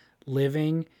are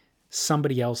living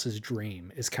somebody else's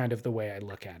dream is kind of the way I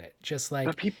look at it. Just But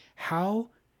like people, how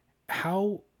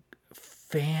how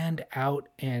fanned out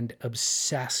and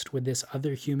obsessed with this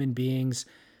other human being's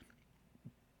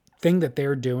thing that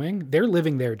they're doing, they're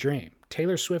living their dream.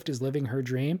 Taylor Swift is living her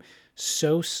dream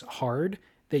so hard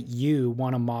that you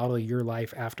want to model your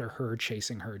life after her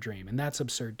chasing her dream. And that's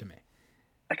absurd to me.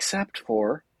 except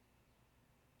for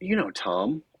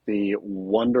Tom, the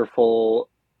wonderful,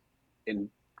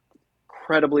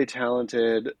 incredibly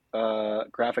talented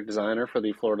graphic designer for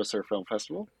the Florida Surf Film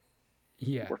Festival.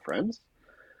 Yeah. We're friends.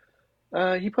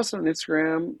 He posted on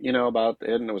Instagram, about it,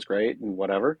 and it was great and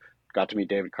whatever. Got to meet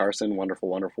David Carson, wonderful,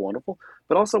 wonderful, wonderful.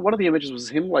 But also, one of the images was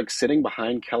him like sitting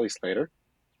behind Kelly Slater,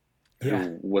 Yeah.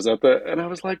 who was and I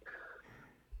was like,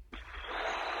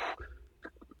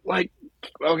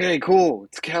 okay, cool,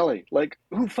 it's Kelly. Like,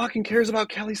 who fucking cares about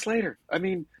Kelly Slater? I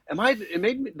mean,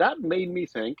 that made me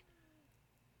think,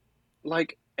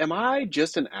 like, am I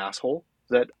just an asshole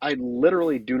that I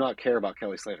literally do not care about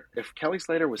Kelly Slater? If Kelly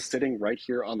Slater was sitting right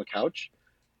here on the couch,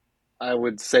 I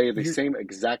would say the You're same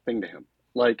exact thing to him.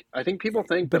 Like, I think people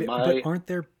think that but my aren't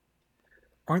there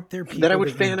that I people would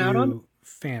that you fan out on. do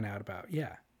fan out about?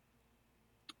 Yeah.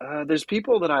 There's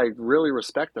people that I really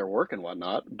respect their work and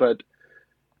whatnot, but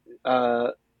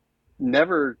uh,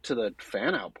 never to the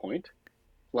fan out point.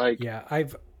 Like, Yeah.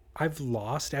 I've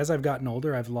lost as I've gotten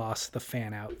older, I've lost the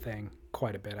fan out thing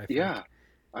quite a bit, I yeah, think.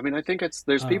 I mean, I think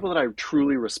there's Uh, people that I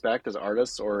truly respect as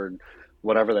artists or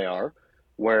whatever they are,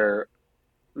 where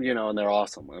and they're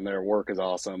awesome and their work is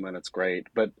awesome and it's great,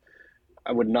 but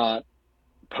I would not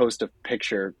post a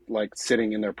picture like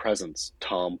sitting in their presence,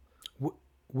 Tom.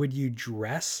 would you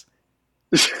dress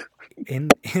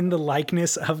in the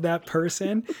likeness of that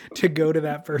person to go to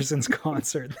that person's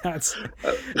concert? That's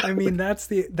I mean that's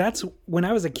when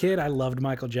I was a kid I loved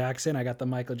Michael Jackson. I got the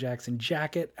Michael Jackson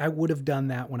jacket. I would have done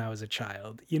that when I was a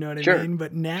child. You know what I Sure, mean?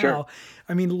 But sure. now,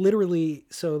 I mean literally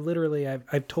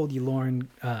I've told you, Lauren,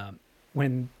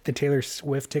 when the Taylor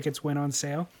Swift tickets went on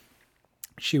sale,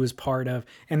 she was part of,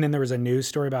 and then there was a news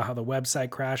story about how the website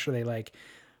crashed or they like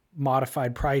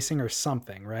modified pricing or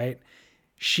something, right?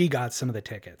 She got some of the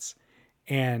tickets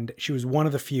and she was one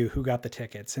of the few who got the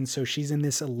tickets. And so she's in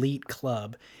this elite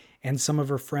club and some of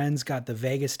her friends got the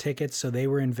Vegas tickets. So they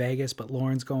were in Vegas, but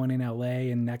Lauren's going in LA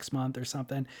in next month or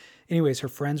something. Anyways, her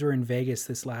friends were in Vegas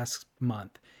this last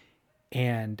month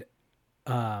and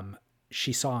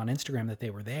she saw on Instagram that they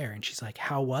were there and she's like,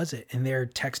 how was it? And they're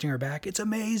texting her back, it's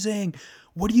amazing.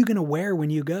 What are you going to wear when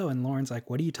you go? And Lauren's like,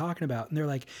 what are you talking about? And they're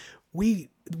like, we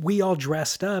all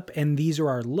dressed up and these are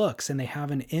our looks. And they have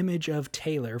an image of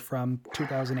Taylor from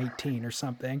 2018 or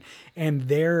something. And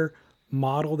they're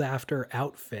modeled after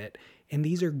outfit. And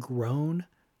these are grown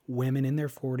women in their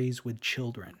 40s with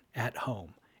children at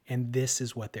home. And this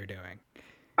is what they're doing.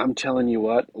 I'm telling you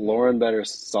what, Lauren better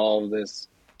solve this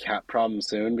cat problem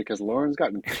soon because Lauren's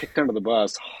gotten kicked under the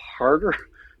bus harder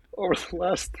over the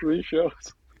last three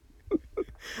shows.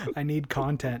 I need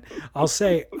content.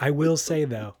 I will say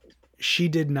though, she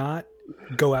did not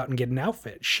go out and get an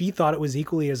outfit. She thought it was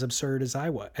equally as absurd as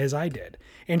I did.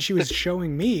 And she was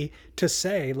showing me to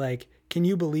say like, can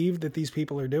you believe that these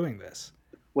people are doing this?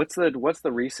 What's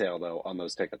the resale though on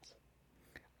those tickets?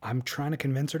 I'm trying to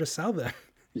convince her to sell them.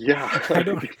 I Yeah.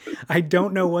 don't I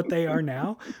don't know what they are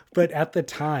now, but at the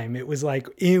time it was like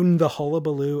in the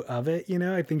hullabaloo of it,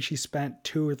 I think she spent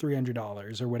 $200 or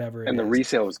 $300 or whatever it And the is.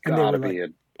 resale's And they gotta were be like,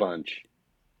 a bunch.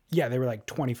 yeah, they were like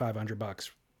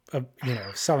 $2,500 of,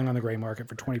 selling on the gray market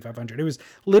for 2,500. It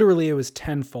was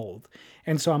tenfold.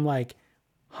 And so I'm like,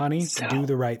 honey, do So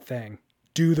the right thing.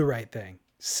 Do the right thing.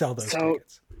 Sell those so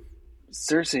tickets.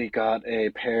 Cersei got a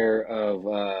pair of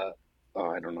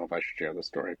I don't know if I should share this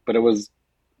story, but it was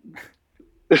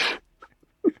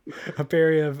A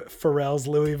pair of Pharrell's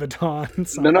Louis Vuitton,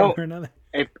 something no or another.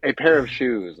 a pair of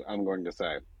shoes, I'm going to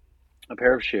say. A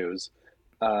pair of shoes.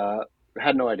 Uh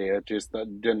Had no idea, just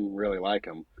that didn't really like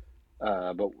them.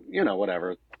 But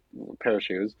whatever. A pair of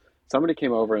shoes. Somebody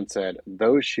came over and said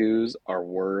those shoes are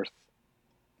worth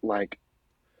like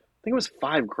I think it was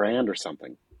 5 grand or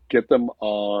something. get them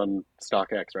on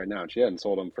StockX right now. And she hadn't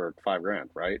sold them for $5,000,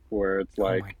 right? Where it's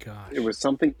Oh like, my gosh. it was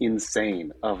something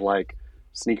insane of like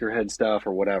sneakerhead stuff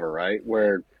or whatever, right?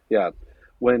 Where, yeah,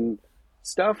 when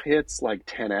stuff hits like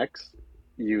 10x,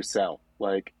 you sell.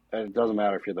 Like, it doesn't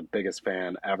matter if you're the biggest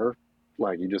fan ever.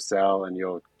 Like, you just sell and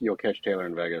you'll catch Taylor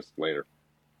in Vegas later.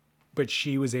 But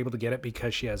she was able to get it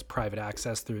because she has private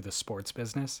access through the sports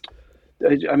business.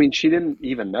 I mean, she didn't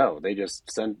even know. They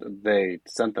sent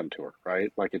them to her,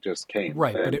 right? Like it just came,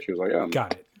 Right, but and it she was like, "Yeah,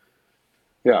 got it.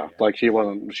 yeah." Like she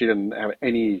didn't have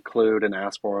any clue, didn't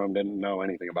ask for them, didn't know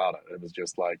anything about it. It was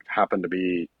just like happened to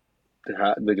be,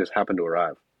 they just happened to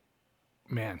arrive.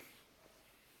 Man,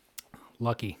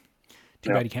 lucky. Too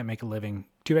Yeah, bad you can't make a living.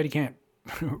 Too bad you can't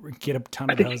get a ton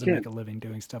I of think you those and can. make a living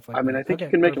doing stuff like I mean, that. I think you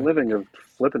Okay, can make a perfect. living of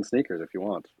flipping sneakers if you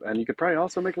want, and you could probably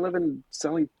also make a living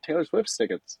selling Taylor Swift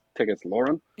tickets. Tickets,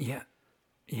 Lauren. Yeah,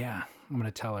 yeah. I'm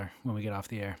gonna tell her when we get off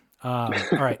the air. All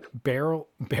right, barrel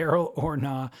or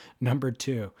nah. Number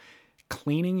 2,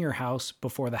 cleaning your house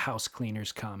before the house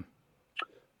cleaners come.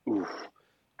 Oof,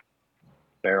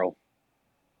 barrel.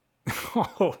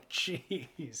 Oh,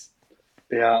 jeez.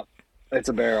 Yeah, it's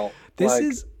a barrel. This Like,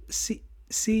 is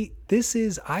this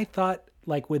is I thought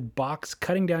like with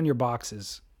cutting down your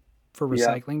boxes for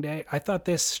yeah, recycling day, I thought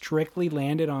this strictly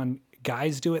landed on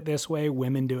guys do it this way,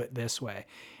 women do it this way.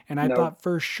 And I no, thought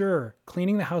for sure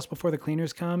cleaning the house before the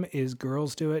cleaners come is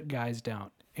girls do it, guys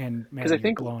don't. And because I man, you're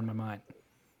think. blowing my mind.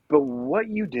 But what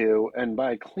you do, and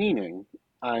by cleaning,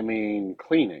 I mean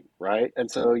cleaning, right?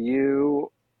 So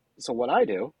what I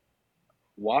do,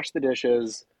 wash the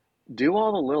dishes, do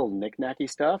all the little knick-knacky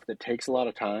stuff that takes a lot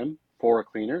of time for a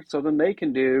cleaner, so then they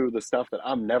can do the stuff that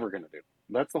I'm never going to do.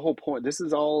 That's the whole point. This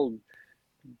is all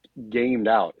gamed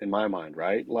out in my mind,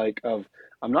 right?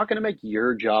 I'm not going to make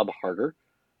your job harder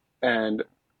and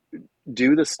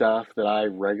do the stuff that I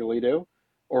regularly do,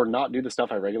 or not do the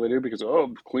stuff I regularly do because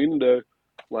I'm cleaning day.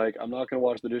 Like I'm not gonna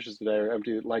wash the dishes today or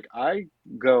empty. Like I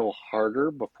go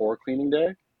harder before cleaning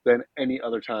day than any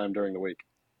other time during the week.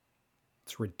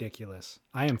 It's ridiculous.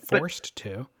 I am But forced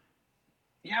to,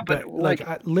 yeah, but but like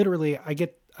literally I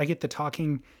get the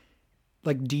talking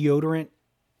like deodorant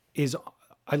is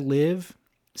I live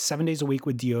 7 days a week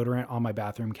with deodorant on my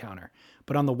bathroom counter.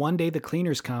 But on the one day the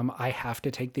cleaners come, I have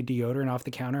to take the deodorant off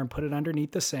the counter and put it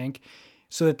underneath the sink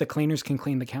so that the cleaners can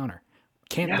clean the counter.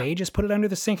 Can't yeah, they just put it under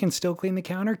the sink and still clean the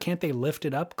counter? Can't they lift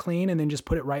it up clean and then just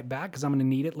put it right back because I'm going to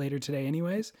need it later today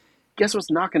anyways? guess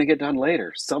what's not gonna get done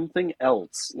later? Something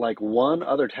else, like one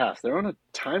other task. They're on a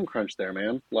time crunch there,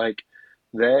 man. Like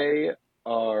they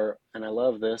are, and I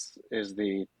love this is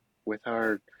the with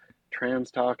our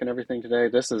trans talk and everything today.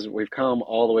 We've come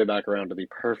all the way back around to the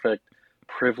perfect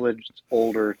privileged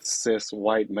older cis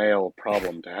white male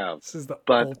problem to have. This is the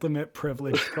But ultimate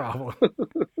privilege problem.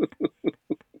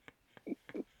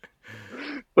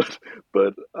 but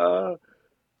but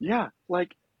yeah,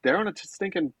 like they're on a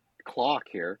stinking clock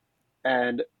here.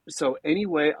 And so any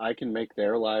way I can make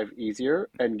their life easier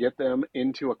and get them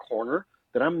into a corner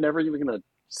that I'm never even gonna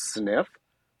sniff,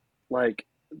 like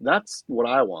that's what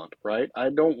I want, right? I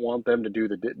don't want them to do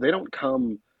they don't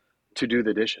come to do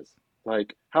the dishes.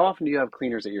 Like how often do you have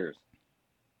cleaners at yours?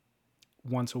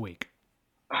 Once a week.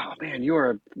 Oh man, you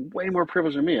are way more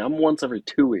privileged than me. I'm once every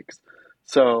 2 weeks.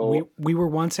 We So we were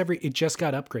once every it just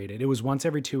got upgraded. It was once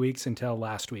every 2 weeks until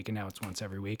last week and now it's once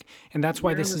every week. And that's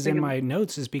why you're in this the is in stinking my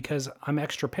notes is because I'm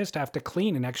extra pissed I have to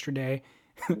clean an extra day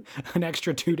an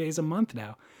extra 2 days a month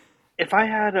now. if I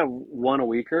had a one a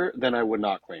weeker, then I would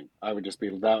not clean. I would just be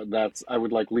that's I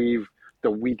would like leave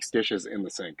the week's dishes in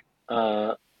the sink.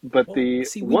 But Well, the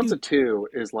see, we once a do two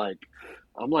is like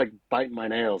I'm like biting my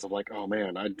nails. I'm like, oh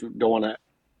man, don't want to.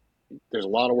 There's a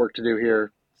lot of work to do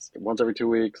here. Once every 2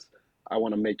 weeks, I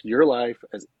want to make your life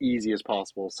as easy as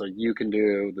possible so you can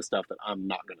do the stuff that I'm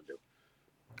not going to do.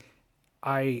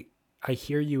 I I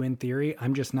hear you in theory.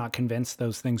 I'm just not convinced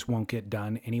those things won't get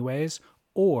done anyways.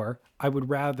 Or I would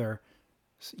rather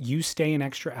you stay an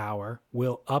extra hour.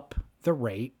 We'll up the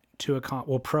rate to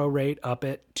we'll prorate up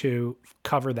it to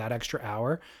cover that extra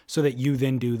hour so that you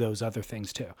then do those other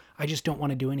things too. I just don't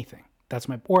want to do anything. That's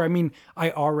my, or I mean,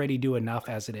 I already do enough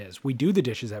as it is. We do the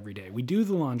dishes every day. We do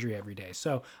the laundry every day.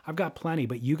 So I've got plenty,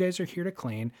 but you guys are here to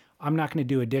clean. I'm not going to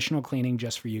do additional cleaning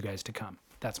just for you guys to come.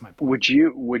 That's my point.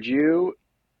 Would you,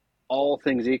 all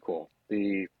things equal,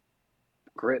 the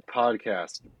Grit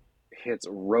podcast hits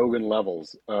Rogan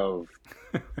levels of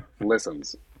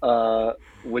listens.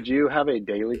 Would you have a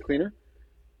daily cleaner?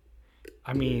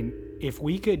 I mean, if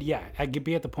we could, yeah, I could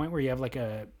be at the point where you have like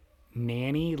a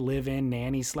nanny, live-in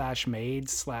nanny slash maid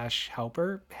slash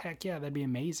helper. Heck yeah, that'd be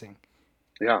amazing.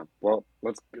 Yeah. Well,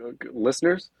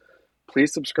 listeners,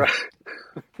 Please subscribe.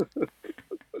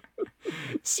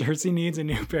 Cersei needs a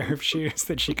new pair of shoes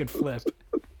that she could flip.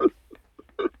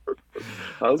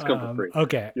 Those come for free.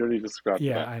 Okay. You don't need to subscribe to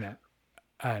Yeah, that.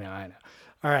 I know.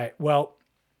 All right. Well,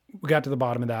 we got to the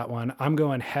bottom of that one. I'm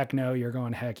going heck no. You're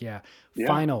going heck yeah. Yeah,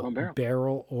 Final going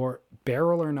barrel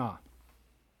or not.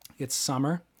 It's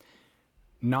summer.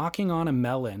 Knocking on a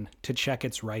melon to check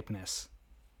its ripeness.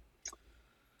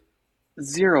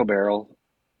 0 barrel.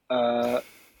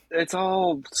 It's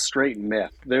all straight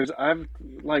myth.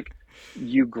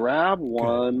 You grab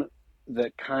one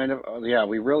that kind of,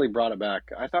 we really brought it back.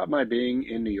 I thought my being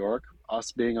in New York,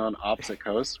 us being on opposite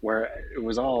coasts, where it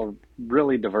was all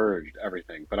really diverged,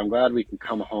 everything. But I'm glad we can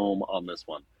come home on this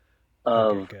one.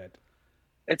 Okay, good.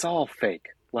 It's all fake.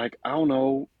 Like, I don't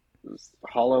know,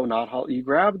 hollow, not hollow. You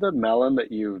grab the melon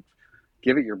that you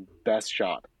give it your best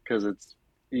shot, because it's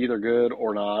either good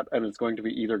or not, and it's going to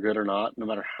be either good or not, no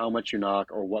matter how much you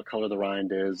knock or what color the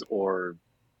rind is or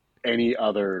any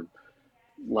other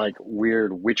like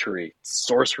weird witchery,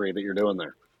 sorcery that you're doing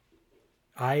there.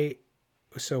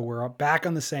 So we're back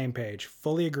on the same page.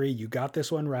 Fully agree. You got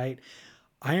this one right.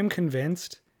 I am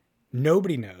convinced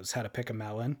nobody knows how to pick a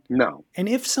melon. No. And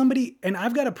if somebody, and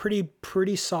I've got a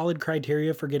pretty solid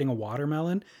criteria for getting a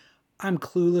watermelon. I'm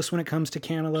clueless when it comes to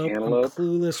cantaloupe. I'm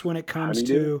clueless when it comes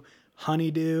to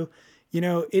honeydew. You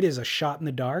know, it is a shot in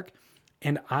the dark.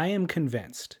 And I am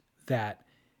convinced that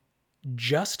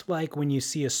just like when you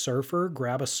see a surfer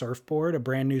grab a surfboard, a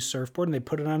brand new surfboard, and they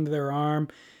put it under their arm,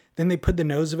 then they put the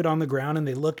nose of it on the ground and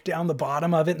they look down the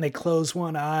bottom of it and they close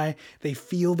one eye, they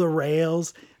feel the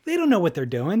rails. They don't know what they're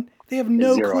doing. They have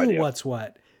no clue idea what's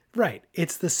what. Right.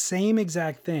 It's the same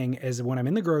exact thing as when I'm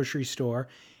in the grocery store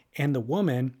and the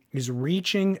woman is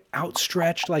reaching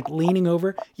outstretched, like leaning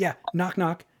over. Yeah. Knock,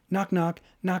 knock, knock, knock,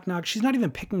 knock, knock. She's not even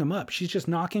picking them up. She's just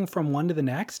knocking from one to the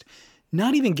next,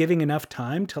 not even giving enough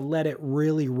time to let it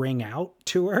really ring out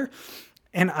to her.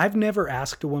 And I've never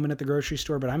asked a woman at the grocery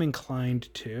store, but I'm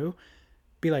inclined to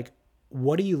be like,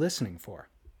 what are you listening for?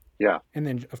 Yeah. And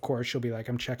then, of course, she'll be like,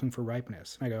 I'm checking for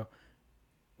ripeness. And I go,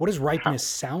 what does ripeness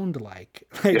sound like?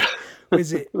 Like,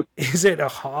 is it a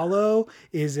hollow?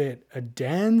 Is it a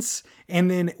dense? And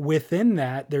then within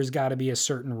that, there's got to be a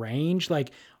certain range.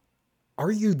 Like,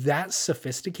 are you that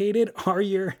sophisticated? Are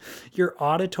your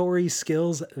auditory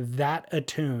skills that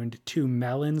attuned to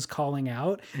melons calling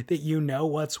out that you know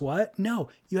what's what? No,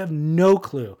 you have no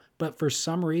clue. But for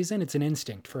some reason, it's an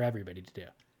instinct for everybody to do.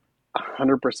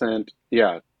 100%.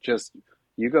 Yeah. Just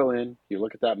you go in, you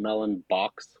look at that melon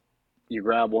box, you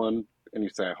grab one, and you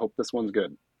say, I hope this one's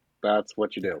good. That's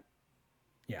what you do.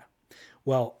 Yeah.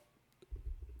 Well,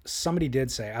 somebody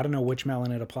did say, I don't know which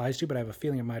melon it applies to, but I have a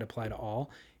feeling it might apply to all,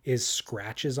 is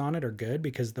scratches on it are good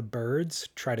because the birds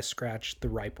try to scratch the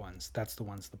ripe ones. That's the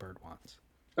ones the bird wants.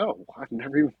 Oh, I've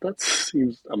never even, that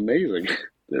seems amazing.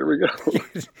 There we go.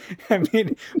 I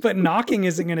mean, but knocking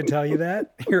isn't going to tell you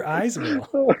that. Your eyes will.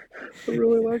 Oh, I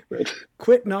really like that.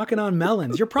 Quit knocking on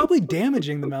melons. You're probably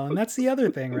damaging the melon. That's the other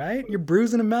thing, right? You're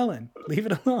bruising a melon. Leave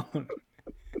it alone.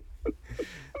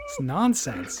 It's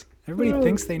nonsense. Everybody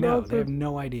thinks they know. They have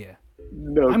no idea.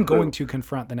 No, I'm going to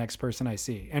confront the next person I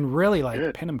see and really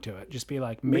like pin them to it. Just be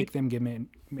like, make them give me,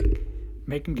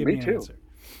 make them give me an answer.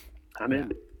 I'm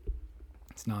in.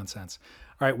 It's nonsense.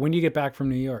 All right. When do you get back from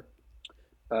New York?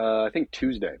 I think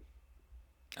Tuesday.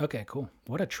 Okay, cool.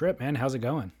 What a trip, man. How's it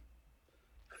going?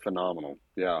 Phenomenal.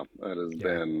 Yeah, it has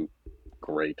been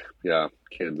great. Yeah,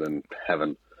 kids in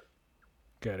heaven.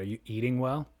 Good. Are you eating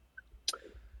well?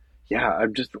 Yeah,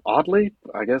 I'm just oddly,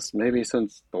 I guess maybe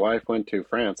since the wife went to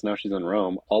France, now she's in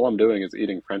Rome, all I'm doing is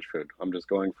eating French food. I'm just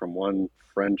going from one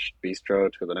French bistro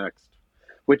to the next,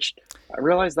 which I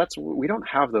realize we don't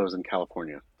have those in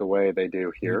California the way they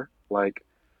do here. Like,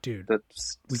 dude,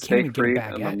 we can't even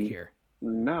get a baguette here.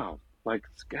 No, like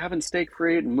having steak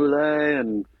frite and moulet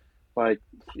and like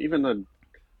even the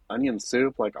onion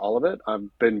soup, like all of it, I've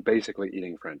been basically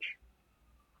eating French.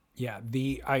 Yeah,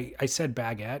 I said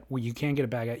baguette. Well, you can't get a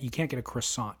baguette. You can't get a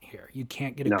croissant here. You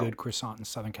can't get a good croissant in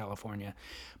Southern California.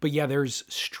 But yeah, there's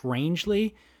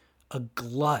strangely a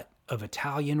glut of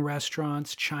Italian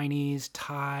restaurants, Chinese,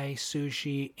 Thai,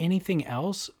 sushi, anything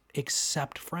else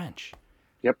except French.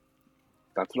 Yep,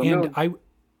 that's what I'm doing.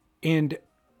 And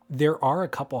there are a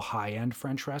couple high-end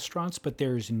French restaurants, but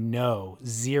there's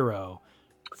zero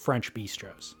French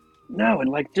bistros. No, and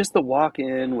like just the walk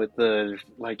in with the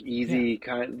like easy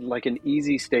kind, like an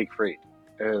easy steak frite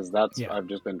I've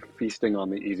just been feasting on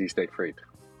the easy steak frite.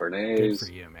 Bernays. Good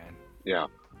for you, man. Yeah.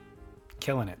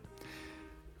 Killing it.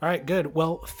 All right, good.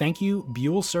 Well, thank you,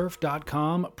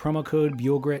 BuellSurf.com, promo code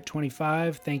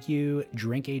BuellGrit25. Thank you,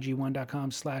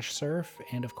 drinkag1.com/surf.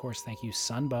 And of course, thank you,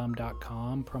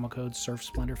 Sunbum.com, promo code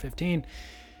SurfSplendor15.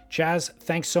 Chaz,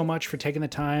 thanks so much for taking the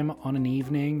time on an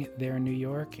evening there in New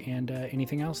York. And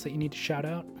anything else that you need to shout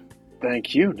out?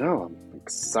 Thank you. No, I'm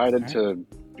excited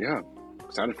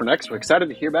excited for next week. Excited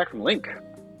to hear back from Link.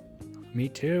 Me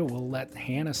too. We'll let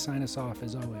Hannah sign us off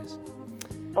as always.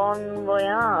 Bon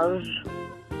voyage.